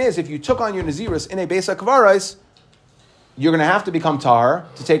the din is if you took on your Naziris in a Beis HaKvaros, you're going to have to become tahar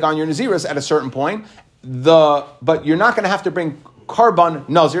to take on your Naziris at a certain point. But you're not going to have to bring Karban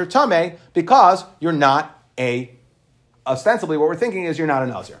Nazir Tameh because you're not ostensibly what we're thinking is you're not a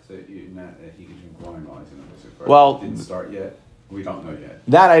Nazir. So you're not, he could drink wine while he's in a Beis HaKvaros. Well, it didn't start yet? We don't know yet.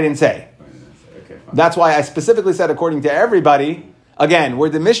 That I didn't say. Okay, fine. That's why I specifically said according to everybody, again, where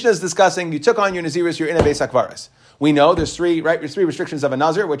the Mishnah is discussing, you took on your Naziris, you're in a Beis HaKvaros. We know there's three restrictions of a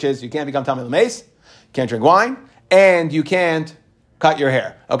Nazir, which is you can't become Tamei L'Meis, can't drink wine, and you can't cut your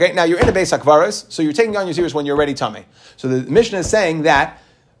hair. Okay, now you're in a Beis HaKvaros, so you're taking on your Naziris when you're already Tamei. So the Mishnah is saying that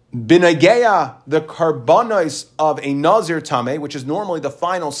B'nageya, the karbanos of a Nazir Tamei, which is normally the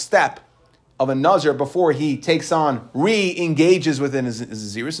final step of a Nazir before he takes on, re-engages within his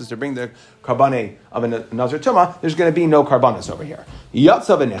Naziris, is to bring the karbane of a Nazir Tumah, there's going to be no karbanos over here.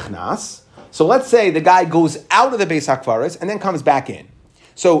 Yatzav v'nichnas. So let's say the guy goes out of the Beis HaKvaros and then comes back in.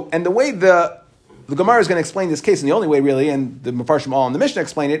 So, and the way the Gemara is going to explain this case, and the only way really, and the Mefarshim all in the Mishnah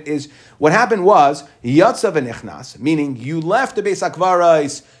explain it, is what happened was, Yatzav v'nichnas, meaning you left the Beis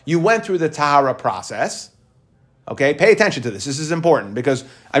HaKvaros, you went through the Tahara process. Okay, pay attention to this. This is important because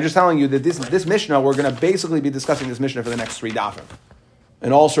I'm just telling you that this Mishnah, we're going to basically be discussing this Mishnah for the next 3 dafim.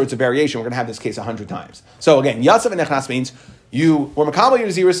 And all sorts of variation. We're going to have this case 100 times. So again, Yatzav and Nechnas means you were Makabel your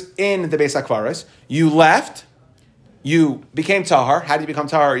Naziris in the Beis HaKvaros. You left. You became Tahar. How did you become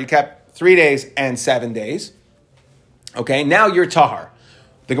Tahar? You kept 3 days and 7 days. Okay, now you're Tahar.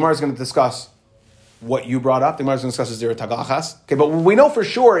 The Gemara is going to discuss what you brought up. The Gemara is going to discuss Zera Tagachas. Okay, but what we know for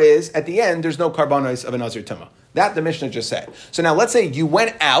sure is, at the end, there's no karbanos of a Nazir Tumah. That the Mishnah just said. So now let's say you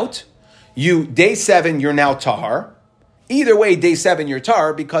went out, day 7, you're now Tahar. Either way, day 7, you're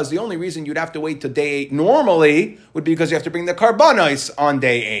Tahar, because the only reason you'd have to wait till day 8 normally would be because you have to bring the karbanos on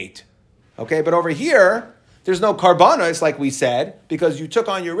day 8. Okay, but over here, there's no karbanos, like we said, because you took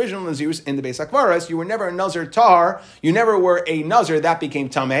on your original Nazirus in the Beis HaKvaros. You were never a Nazir Tahar. You never were a Nazir that became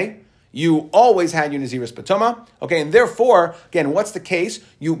Tameh. You always had your Naziris Patuma. Okay, and therefore, again, what's the case?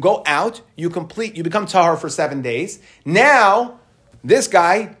 You go out, you become Tahar for 7 days. Now, this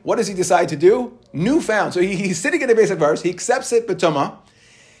guy, what does he decide to do? Newfound. So he's sitting in the Beis HaKvaros, he accepts it Patuma.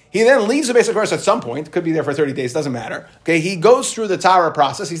 He then leaves the Beis HaKvaros at some point, could be there for 30 days, doesn't matter. Okay, he goes through the Tahara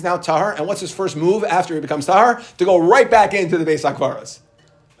process, he's now Tahar, and what's his first move after he becomes Tahar? To go right back into the Beis HaKvaros.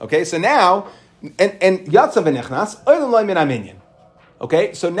 Okay, so now, and Yatzav v'nechnas, Olam lo min aminyan.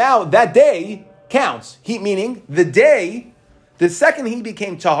 Okay, so now that day counts. Meaning the second he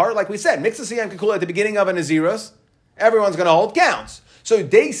became Tahar, like we said, Mitzvah Siyam Kekula at the beginning of a Naziros, everyone's going to hold counts. So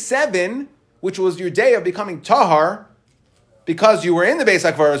day 7, which was your day of becoming Tahar, because you were in the Beis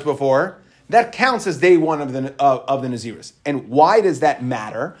HaKvaros before, that counts as day 1 of the Naziros. And why does that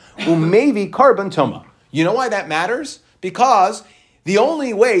matter? Umevi Karban Toma. You know why that matters? Because the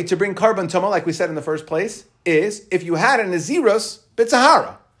only way to bring Karban Toma, like we said in the first place, is if you had a Naziros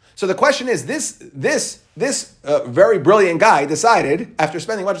B'Tahara. So the question is, this very brilliant guy decided, after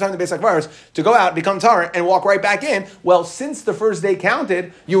spending a bunch of time in the Beis HaKvaros, to go out, become Tahar, and walk right back in. Well, since the first day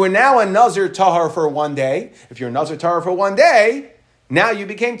counted, you were now a Nazir Tahar for 1 day. If you're a Nazir Tahar for 1 day, now you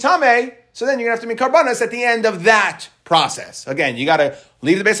became Tameh, so then you're going to have to make Karbanos at the end of that process. Again, you got to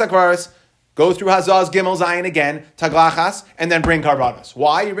leave the Beis HaKvaros, go through Hazaz, Gimel, Zayin again, Taglachas, and then bring Karbanos.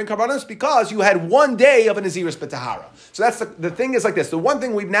 Why you bring Karbanos? Because you had 1 day of a Naziris B'Tahara. So that's the thing is like this. The one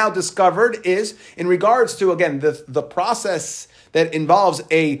thing we've now discovered is, in regards to, again, the process that involves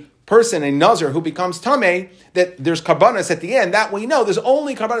a person, a Nazir, who becomes Tameh, that there's Karbanos at the end. That we know. There's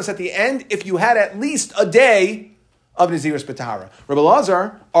only Karbanos at the end if you had at least a day of Naziris B'Tahara. Rabbi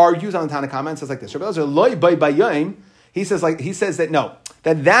Lazar argues on the Tanna Kama and says like this. Rabbi Lazar, loy bay bayim, he says that no,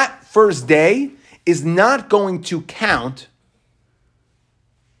 that first day is not going to count.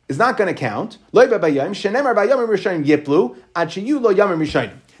 Is not going to count. That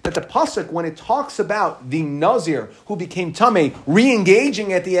the pasuk, when it talks about the Nazir who became Tameh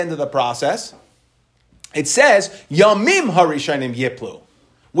re-engaging at the end of the process, it says Yamim Harishanim Yiplu,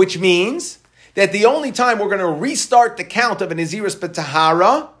 which means that the only time we're going to restart the count of a Naziris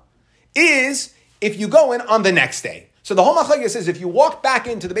B'Tahara is if you go in on the next day. So the whole machlokes is if you walk back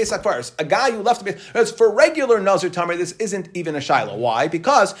into the Beis HaKvaros, a guy who left the Beis, for regular Nazir Tameh, this isn't even a shiloh. Why?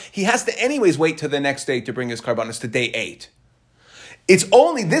 Because he has to anyways wait to the next day to bring his karbanos to day 8. It's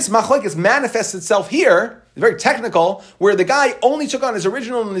only this machlokes manifests itself here, very technical, where the guy only took on his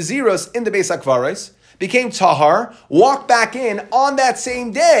original Naziros in the Beis HaKvaros, became Tahar, walked back in on that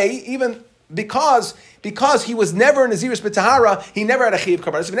same day, even because he was never in Naziris B'Tahara, he never had a Chiyav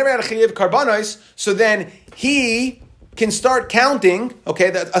Karbanos. If he never had a Chiyav Karbanos, so then he can start counting, okay,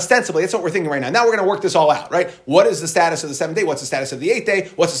 that ostensibly, that's what we're thinking right now. Now we're going to work this all out, right? What is the status of the 7th day? What's the status of the 8th day?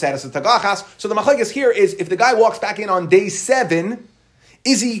 What's the status of Tagachas? So the machlekes here is, if the guy walks back in on day 7,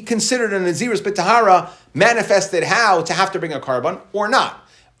 is he considered an Nazirus B'Tahara, manifested how to have to bring a carbon or not?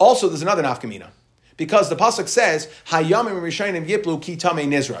 Also, there's another nafkamina. Because the pasuk says, Hayamim Rishayim Yiplu Ki Tamei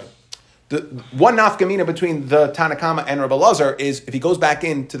Nizrai. The one nafkamina between the Tanakama and Rabbi Lazar is, if he goes back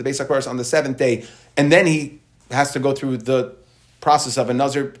into the Beis HaKvaros on the 7th day, and then he has to go through the process of a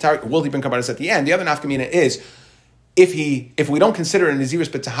Nazir, will he bring Karbanos at the end? The other nafkamina is, if we don't consider a Nazirus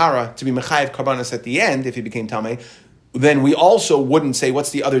B'Tahara to be Mechayev Karbanos at the end, if he became Tamei, then we also wouldn't say,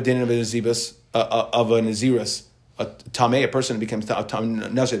 what's the other din of a Nazirus, a Tamei, a person who becomes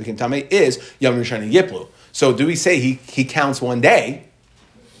Nazir became Tamei, is Yom Rishon Yiplu. So do we say he counts one day?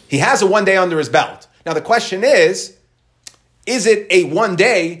 He has a one day under his belt. Now the question is it a one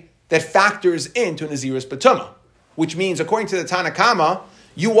day that factors into Nazirus B'Tumah? Which means, according to the Tanakama,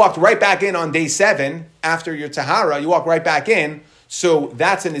 you walked right back in on day 7 after your Tahara, you walk right back in, so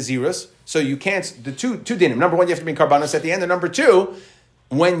that's a Nazirus. So you can't, the two dinim. Number one, you have to bring Karbanos at the end, and number two,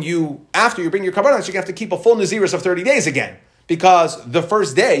 after you bring your Karbanos, you have to keep a full Nazirus of 30 days again. Because the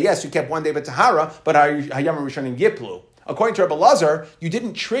first day, yes, you kept one day but Tahara, but Hayam Rishonim Yiplu. According to Rabbi Lazar, you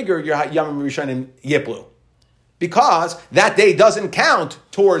didn't trigger your Hayam Rishonim Yiplu. Because that day doesn't count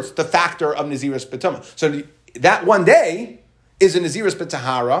towards the factor of Nazirus B'Tumah. So that one day is a Nazirus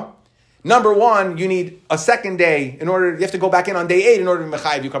B'Tahara. Number one, you need a second day you have to go back in on day 8 in order to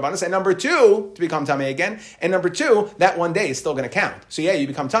mechayev you karbanos. And number 2, to become tamei again. And number 2, that one day is still going to count. So yeah, you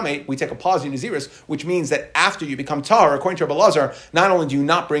become tamei, we take a pause in Nazirus, which means that after you become tahar, according to Rabbi Lazar, not only do you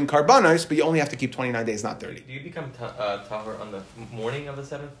not bring karbanos, but you only have to keep 29 days, not 30. Do you become tahar on the morning of the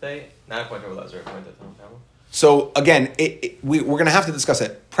 7th day? Not according to Rabbi Lazar, according to Tanakama. So again, we're going to have to discuss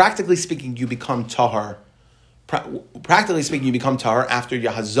it. Practically speaking, you become tahar. Practically speaking, you become tahar after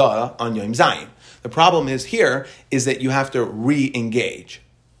Yahazah on Yom Zayin. The problem is that you have to re-engage.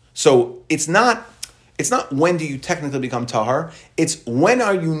 So it's not when do you technically become tahar, it's when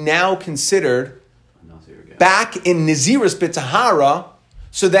are you now considered back in Nazirus B'Tahara,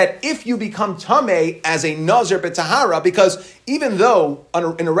 so that if you become tamei as a Nazir B'Tahara, because even though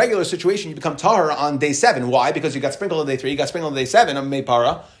in a regular situation you become tahar on day 7, why? Because you got sprinkled on day 3, you got sprinkled on day 7 of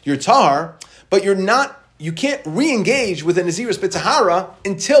Meipara, you're tahar, but you can't re-engage with a Nazirus B'Tahara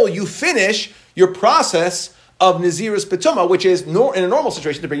until you finish your process of Nazirus B'Tumah, which is in a normal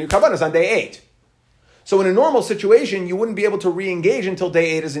situation to bring your karbanos on day 8. So in a normal situation, you wouldn't be able to re-engage until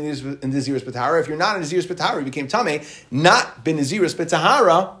day 8 as in Nazirus B'Tahara. If you're not in Nazirus B'Tahara, you became Tamei, not bin Nazirus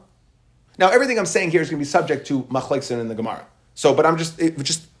B'Tahara. Now everything I'm saying here is going to be subject to Machlekes in the Gemara. So, but I'm just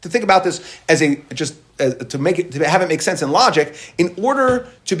to think about this as to have it make sense in logic. In order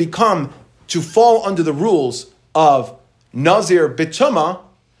to fall under the rules of Nazir B'Tumah,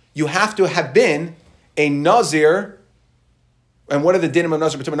 you have to have been a Nazir. And what are the dinim of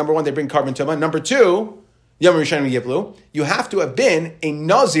Nazir B'Tumah? Number 1, they bring carbon tumah. Number 2, Yom Rishayim Yiplu. You have to have been a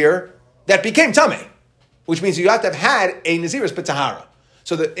Nazir that became Tamei, which means you have to have had a Nazirus B'Tahara.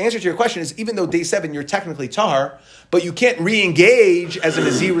 So the answer to your question is, even though day 7 you're technically tahar, but you can't re-engage as a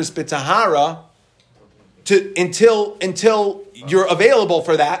Nazirus B'Tahara until you're available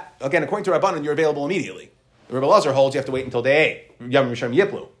for that. Again, according to Rabbanan, you're available immediately. The Rebbe Lazar holds you have to wait until day 8. Yom Rishayim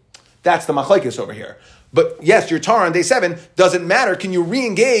Yiplu. That's the machlekes over here. But yes, your tahar on day 7 doesn't matter. Can you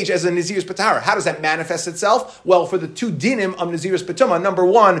re-engage as a Nazirus B'Tahara? How does that manifest itself? Well, for the 2 dinim of Nazirus B'Tumah, number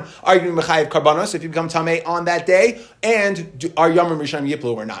 1, are you mechayev karbanos if you become tamei on that day, and are Yom Rishayim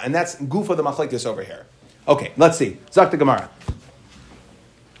Yiplu or not? And that's gufa the machlekes over here. Okay, let's see. Zak the Gemara.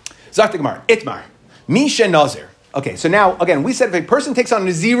 Itmar. Misha Nazir. Okay, so now, again, we said if a person takes on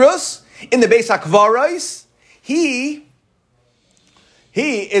Nazirus in the Beis HaKvaros, he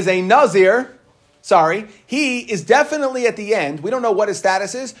is a Nazir. He is definitely at the end. We don't know what his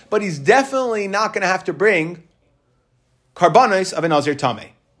status is, but he's definitely not going to have to bring karbanos of a Nazir Tamei.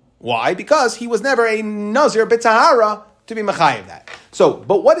 Why? Because he was never a Nazir B'Tahara to be mechayev that. So,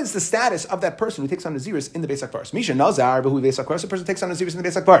 but what is the status of that person who takes on Nazirus in the Beis HaKvaros? Misha Nazar, behu Beis HaKvaros, a person takes on Nazirus in the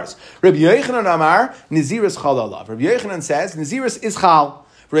Beis HaKvaros. Rabbi Yochanan Amar, Nazirus chal alav. Rabbi Yochanan says, Nazirus is chal.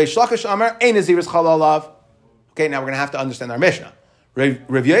 Reish Lakish Amar, ein Nazirus chal alav. Okay, now we're going to have to understand our Mishnah. Rabbi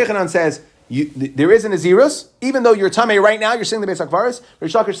Yochanan says, there is a Nazirus, even though you're Tamei right now, you're sitting in the Beis HaKvaros.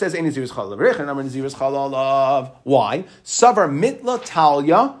 Reish Lakish says, ein Nazirus chal alav. Rabbi Yochanan Amar, Nazirus chal alav. Why? Savar mitla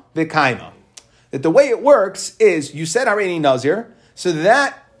talya v'kaima. That the way it works is, you said already Nazir, so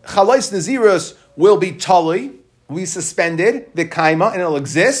that Chalais Nazirus will be tali, will be suspended, the kaima, and it'll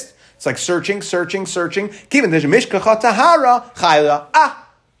exist. It's like searching. Kivin there's mishkacha tahara chayla.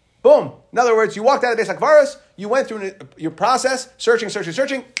 Boom. In other words, you walked out of the Beis HaKvaros, you went through your process, searching,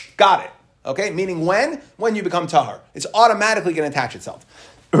 got it. Okay? Meaning when? When you become tahar. It's automatically going to attach itself.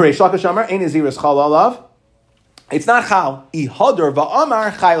 Reish Lakish Amar, ein naziris chal alav. It's not chal. Ihadar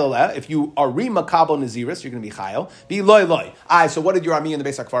va'amar chaylaleh. If you are remakabel naziris, you're going to be chayil. Be loy loy. So what did your Ami in the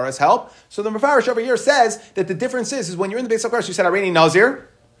Beis HaKvaros help? So the Mefarish over here says that the difference is when you're in the Beis HaKvaros, you said Areini Nazir.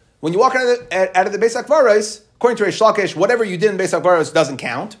 When you walk out of the Beis HaKvaros, according to Reish Lakish, whatever you did in Beis HaKvaros doesn't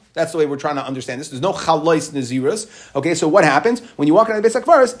count. That's the way we're trying to understand this. There's no chalois naziris. Okay, so what happens? When you walk out of the Beis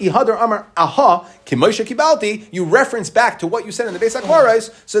HaKvaros, ihadar amar aha, kimoisha kibalti, you reference back to what you said in the Beis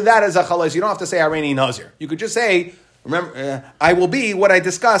HaKvaros, so that is a chalois. You don't have to say Areini Nazir. You could just say, remember, I will be what I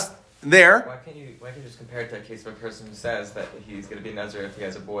discussed there. Why can't you just compare it to a case of a person who says that he's going to be Nazir if he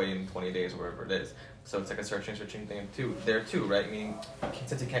has a boy in 20 days, wherever it is? So it's like a searching thing too. There too, right? Meaning,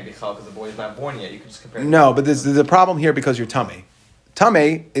 since it can't be chal because the boy is not born yet, you can just compare. No, but there's a problem here because you're tummy.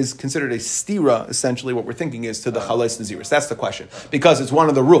 Tameh is considered a stira, essentially. What we're thinking is to the chalais naziris. That's the question, because it's one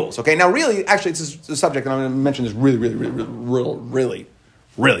of the rules. Okay, now really, actually, this is the subject, and I'm going to mention this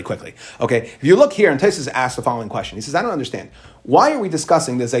really quickly. Okay, if you look here, and Taisus asks the following question. He says, I don't understand. Why are we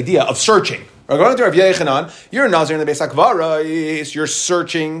discussing this idea of searching? We're going to Rav Yechanan, you're a Nazir in the Beis HaKvaros, you're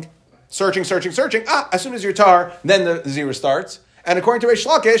searching. As soon as you're tar, then the zira starts. And according to Reish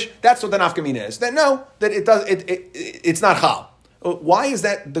Lakish, that's what the nafkamina is. That it's not chal. Why is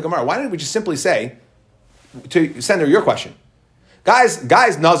that the Gemara? Why didn't we just simply say, to send her your question, guys,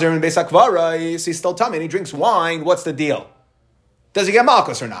 Nazir in Beis HaKvaros, he's still tummy and he drinks wine, what's the deal? Does he get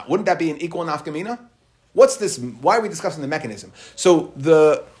malchus or not? Wouldn't that be an equal nafkamina? What's this? Why are we discussing the mechanism? So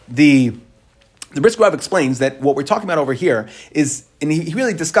the Brisker Rav explains that what we're talking about over here is, and he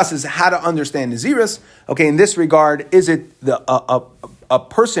really discusses how to understand Naziris. Okay, in this regard, is it a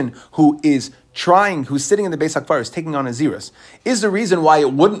person who's sitting in the Beis HaKvaros, taking on Naziris, is the reason why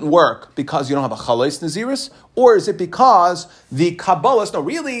it wouldn't work because you don't have a chalais Naziris? Or is it because the Kabbalahs, no,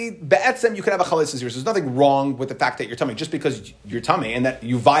 really, be'etzem, you could have a chalais Naziris. There's nothing wrong with the fact that you're tummy. Just because you're tummy and that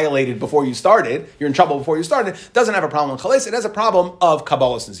you violated before you started, you're in trouble before you started, doesn't have a problem with chalais. It has a problem of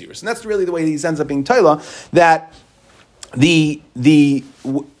Kabbalahs Naziris. And that's really the way he ends up being Taila, that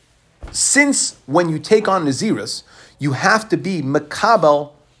since when you take on Naziris, you have to be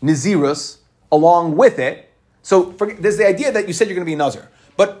Makabel Naziris along with it. So there's the idea that you said you're going to be a Nazir.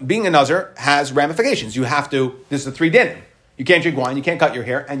 But being a Nazir has ramifications. You have to, this is the 3 dinim. You can't drink wine, you can't cut your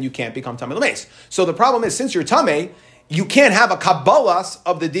hair, and you can't become Tamei L'meis. So the problem is, since you're Tamei, you can't have a Kabbalas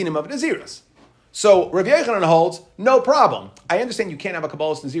of the dinim of Naziris. So Rav Yechanan holds, no problem. I understand you can't have a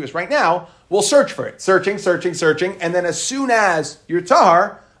Kabbalas Naziris right now. We'll search for it. Searching. And then as soon as you're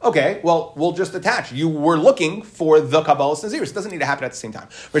Tahar, okay, well, we'll just attach. You were looking for the Kabbalas Naziris. It doesn't need to happen at the same time.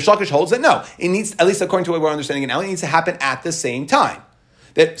 Reish Lakish holds that no, it needs, at least according to what we're understanding it now, it needs to happen at the same time.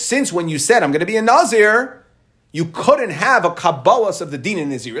 That since when you said, I'm going to be a Nazir, you couldn't have a Kabbalas of the Din in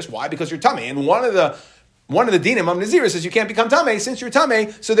Naziris. Why? Because you're Tamei. And one of the dinim of Naziris is you can't become Tamei since you're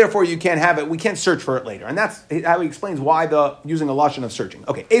Tamei, so therefore you can't have it. We can't search for it later. And that's how he explains why using a lashon of searching.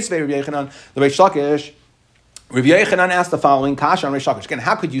 Okay, Eisvei Rav Yechanan, the Reish Lakish. Rav Yechanan asked the following kasha on Reish Lakish. Again,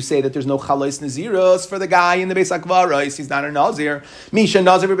 how could you say that there's no chalais naziros for the guy in the Beis HaKvaros? He's not a nazir. Misha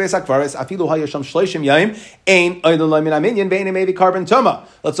nazir Beis HaKvaros. Afilu hayasham shleishim yaim ein oidolay min aminyan ve'ein maybe carbon tuma.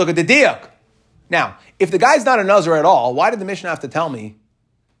 Let's look at the diak. Now, if the guy's not a nazir at all, why did the Mishnah have to tell me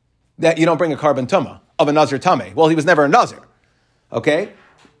that you don't bring a carbon tuma of a nazir tameh? Well, he was never a nazir. Okay.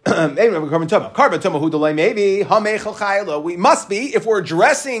 Maybe carbon tuma who delay maybe hamechel chayla. We must be, if we're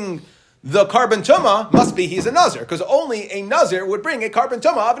addressing the carbon tuma, must be he's a nazir, because only a nazir would bring a carbon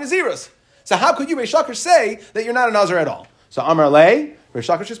tuma of nazirus. So how could you, Reish Lakish, say that you're not a nazir at all? So Amar Lei,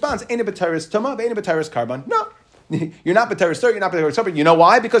 Reish Lakish responds, "Ain't a b'teiris tuma, ain't a b'teiris carbon." No, you're not b'teiris tir, you're not b'teiris carbon. You know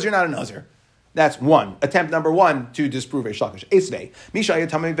why? Because you're not a nazir. That's one. Attempt number one to disprove Reish Lakish. Esvei. Misha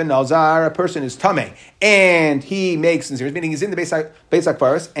Yatamei ben Nazar, a person is Tamei, and he makes Naziris, meaning he's in the Beis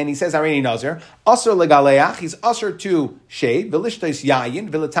HaKvaros, and he says, Areini Nazir, Asur legaleach, he's Asur to shave, Vilishtais Yayin,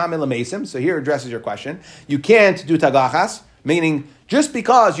 Vilatame Lamesim. So here addresses your question. You can't do Tagachas, meaning just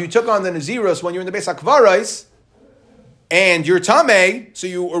because you took on the Naziros when you're in the Beis HaKvaros, and you're Tamei, so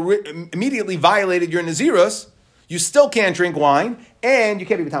you immediately violated your Naziros, you still can't drink wine, and you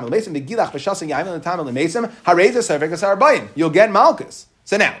can't be b'tam l'mesim. Begilach b'shasing yayim l'tam l'mesim. Hareza servekas harbayim. You'll get malchus.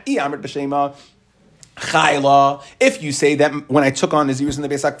 So now, i'amrit b'shema chayla. If you say that when I took on Naziris in the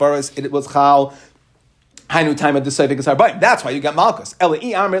Beis HaKvaros, it was chal. Hainu time of the servekas harbayim. That's why you get malchus. Ela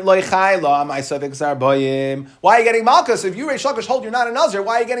i'amrit loy chayla my servekas harbayim. Why are you getting malchus? If you Reish Lakish hold you're not a nazir,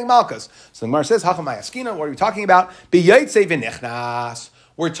 why are you getting malchus? So the Gemara says, Hachamay Askina. What are we talking about? B'yotzei v'nichnas.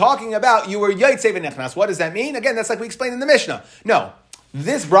 We're talking about you were Yaitsev and Nechnas. What does that mean? Again, that's like we explained in the Mishnah. No,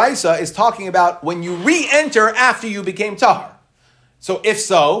 this brisa is talking about when you re-enter after you became tahar. So if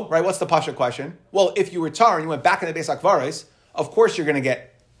so, right, what's the pasha question? Well, if you were tahar and you went back into Beis HaKvaros, of course you're going to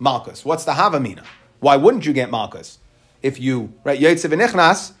get malchus. What's the havamina? Why wouldn't you get malchus? If you, right, Yotze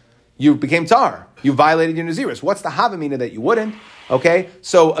v'nichnas, you became tahar. You violated your Naziris. What's the havamina that you wouldn't? Okay,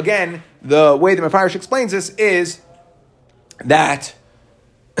 so again, the way the Mefarish explains this is that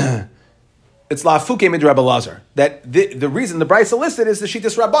it's la'afuke mid Rebbe Lazar. That the reason the brisa listed is the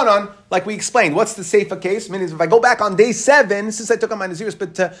Shittas Rabbanon, like we explained. What's the Seifa case? Meaning, if I go back on day 7, since I took on my Naziris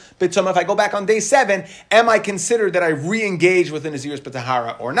B'Tumah, if I go back on day 7, am I considered that I re-engage with the Naziris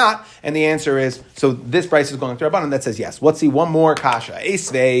B'Tahara or not? And the answer is, so this brisa is going to Rabbanon that says yes. Let's see one more kasha.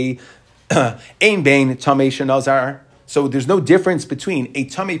 Esvei ein bein tamei shenazar. So there's no difference between a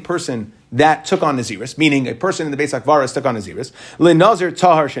tamei person that took on Naziris, meaning a person in the Beis HaKvaros took on Naziris, L'nazir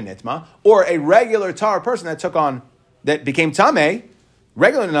tahar shenitma, or a regular tahar person that became tamei,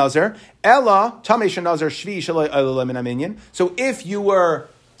 regular Nazir, Ella tamei shenazir shvi shaloi olah min haminyan. So if you were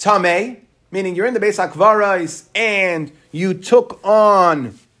tamei, meaning you're in the Beis HaKvaros and you took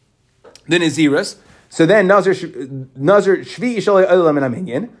on the Naziris, so then Nazir shvi shaloi olah min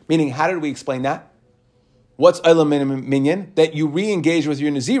haminyan, meaning how did we explain that? What's olah min minyan? That you re-engage with your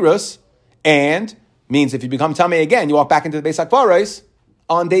Nazirus, and means if you become Tamei again, you walk back into the Beis HaKvaros,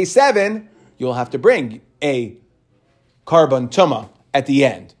 on day 7, you'll have to bring a carbon tuma at the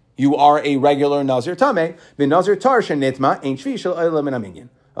end. You are a regular Nazir Tamei. The Nazir tar shenitma ain't shvi shel olah min haminyan.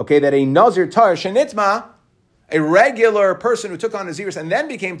 Okay, that a Nazir tar shenitma, a regular person who took on Naziris and then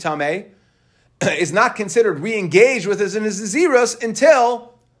became Tamei, is not considered re-engaged with his Nazirus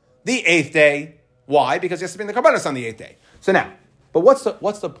until the 8th day. Why? Because he has to bring the karbanos on the 8th day. So now, but what's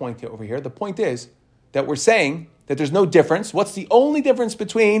the point here over here? The point is that we're saying that there's no difference. What's the only difference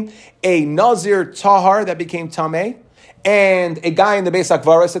between a Nazir Tahar that became Tameh and a guy in the Beis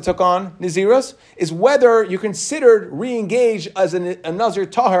HaKvaros that took on Naziros is whether you're considered re-engaged as a Nazir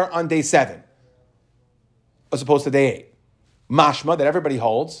Tahar on day 7 as opposed to day 8. Mashma, that everybody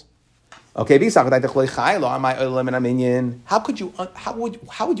holds. Okay, how would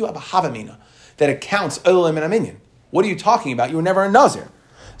you have a Havamina that accounts olah min haminyan? What are you talking about? You were never a Nazir.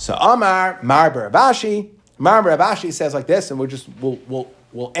 So Amar Mar Barabashi says like this, and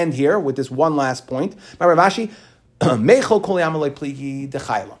we'll end here with this one last point. Mar Barabashi, Mechol kol yamalei pligi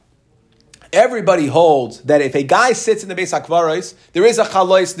dechayla. Everybody holds that if a guy sits in the Beis HaKvaros, there is a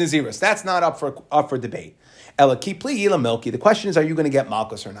chalois naziris. That's not up for debate. Ela ki pligi la milki. The question is, are you going to get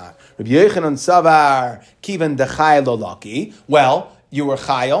malchus or not? Rabbi Yochanan savar kivan dechaylo laki. Well, you were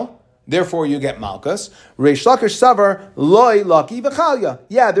chayil. Therefore, you get malchus. Reish Lakish savar loy laki v'chalya.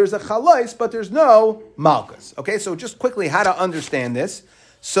 Yeah, there's a chalois, but there's no malchus. Okay, so just quickly how to understand this.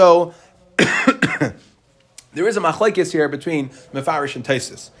 So there is a machlekes here between Mefarish and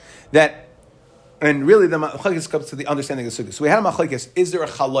Taisus that, and really the machlekes comes to the understanding of the sukkah. So we had a machlekes. Is there a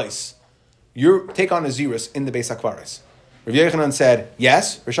chalois? You take on a zirus in the Beis HaKvaros. Rav Yochanan said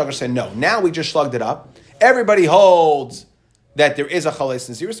yes. Reish Lakish said no. Now we just slugged it up. Everybody holds that there is a chalais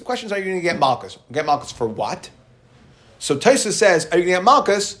nazirus. The question is, are you going to get malchus? Get malchus for what? So Taisus says, are you going to get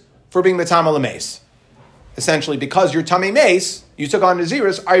malchus for being the Tamei Mace? Essentially, because you're Tamei Mace, you took on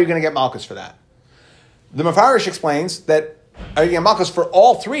nazirus, are you going to get malchus for that? The Mefarish explains that, are you going to get malchus for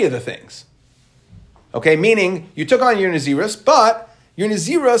all 3 of the things? Okay, meaning, you took on your nazirus, but your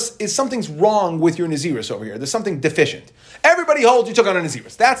nazirus is something's wrong with your nazirus over here. There's something deficient. Everybody holds you took on a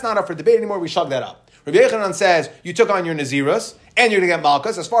nazirus. That's not up for debate anymore. We shug that up. Rabbi Yochanan says, you took on your Nazirus, and you're going to get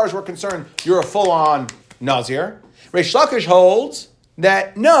Malchus. As far as we're concerned, you're a full-on Nazir. Reish Lakish holds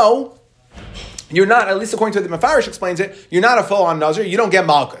that, no, you're not, at least according to the Mefarish explains it, you're not a full-on Nazir, you don't get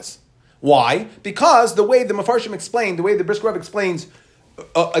Malchus. Why? Because the way the Mefarshim explained, the way the Brisker Rebbe explains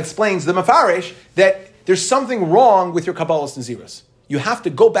the Mefarish, that there's something wrong with your Kabbalah's Nazirus. You have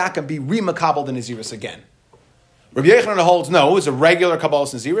to go back and be re-makabel the Nazirus again. Rabbi Yochanan holds, no, it's a regular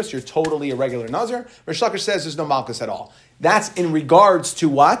Kabbalah's Naziris. You're totally a regular Nazir. Reish Lakish says there's no Malchus at all. That's in regards to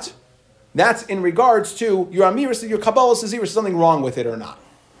what? That's in regards to your Amiris, your Kabbalah's Naziris, something wrong with it or not.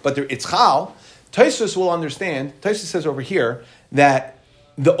 But it's Chal. Taisus will understand, Taisus says over here, that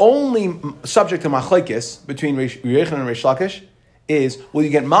the only subject of Machlekes between Rabbi Yochanan and Reish Lakish is, will you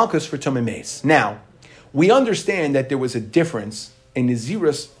get Malchus for Tamei Mace? Now, we understand that there was a difference a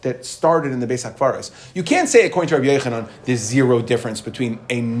Nazirus that started in the Beis HaKvaros. You can't say, according to Rabbi Yochanan, there's zero difference between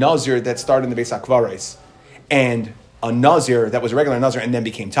a Nazir that started in the Beis HaKvaros and a Nazir that was a regular Nazir and then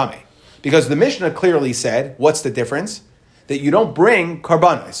became Tamei. Because the Mishnah clearly said, what's the difference? That you don't bring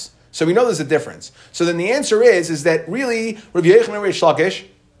karbanos. So we know there's a difference. So then the answer is that really, Rabbi Yochanan and Reish Lakish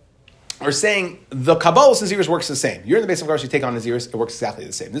are saying the Kabbalah's Naziris works the same. You're in the base of Garis, you take on Naziris, it works exactly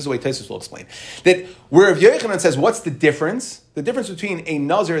the same. This is the way Tosfos will explain. That where Rav Yochanan says, what's the difference? The difference between a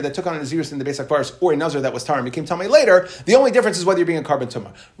Nazir that took on a Naziris in the base of Garis or a Nazir that was Tar and became Tamei later, the only difference is whether you're being a carbon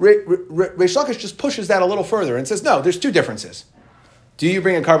Tumah. Reish Lakish just pushes that a little further and says, no, there's two differences. Do you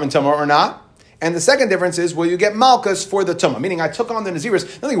bring a carbon Tumah or not? And the second difference is, will you get Malkus for the Tumah? Meaning I took on the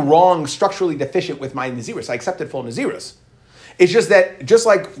Naziris, nothing wrong, structurally deficient with my Naziris. I accepted full Naziris. It's just that, just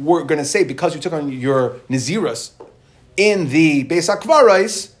like we're going to say, because you took on your Naziris in the Beis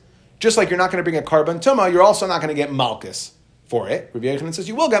HaKvarais, just like you're not going to bring a carbon Tumah, you're also not going to get Malkus for it. Rabbi Yochanan says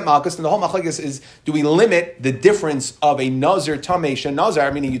you will get Malkus, and the whole machlekes is, do we limit the difference of a Nazir Tamei Shen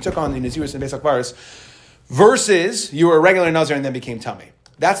Nazir, meaning you took on the Naziris in Beis HaKvarais, versus you were a regular Nazir and then became Tamei?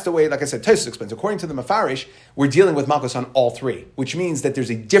 That's the way, like I said, Tosfos explains. According to the Mefarish, we're dealing with Malkus on all three, which means that there's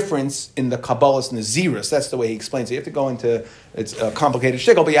a difference in the Kabbalah's Naziris. That's the way he explains it. You have to go into, it's a complicated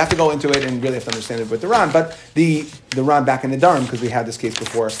shtickle, but you have to go into it and really have to understand it with the Ran. But the Ran back in the Dharm, because we had this case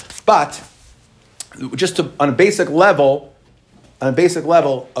before. But just on a basic level, at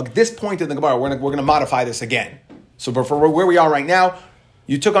this point in the Gemara, we're going to modify this again. So for where we are right now,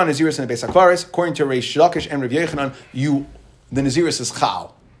 you took on Naziris in the Beis HaKvaris. According to Reish Lakish and Rav Yochanan, the Naziris is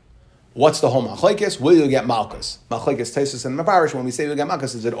Chal. What's the whole Machlekes? Will you get Malkus? Machlekes, Tosfos, and Mefarish, when we say we get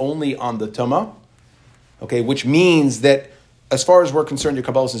Malkus, is it only on the Tumah? Okay, which means that as far as we're concerned, your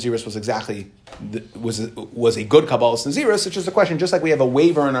Kabbalah's Naziris was exactly, was a good Kabbalah's Naziris. It's just a question, just like we have a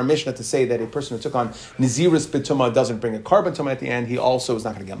waiver in our Mishnah to say that a person who took on Naziris b'Tumah doesn't bring a carbon Tumah at the end, he also is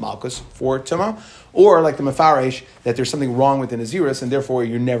not going to get Malkus for Tumah. Or like the Mefarish, that there's something wrong with the Naziris, and therefore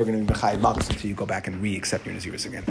you're never going to be Mechayev Malkus until you go back and re-accept your Naziris again.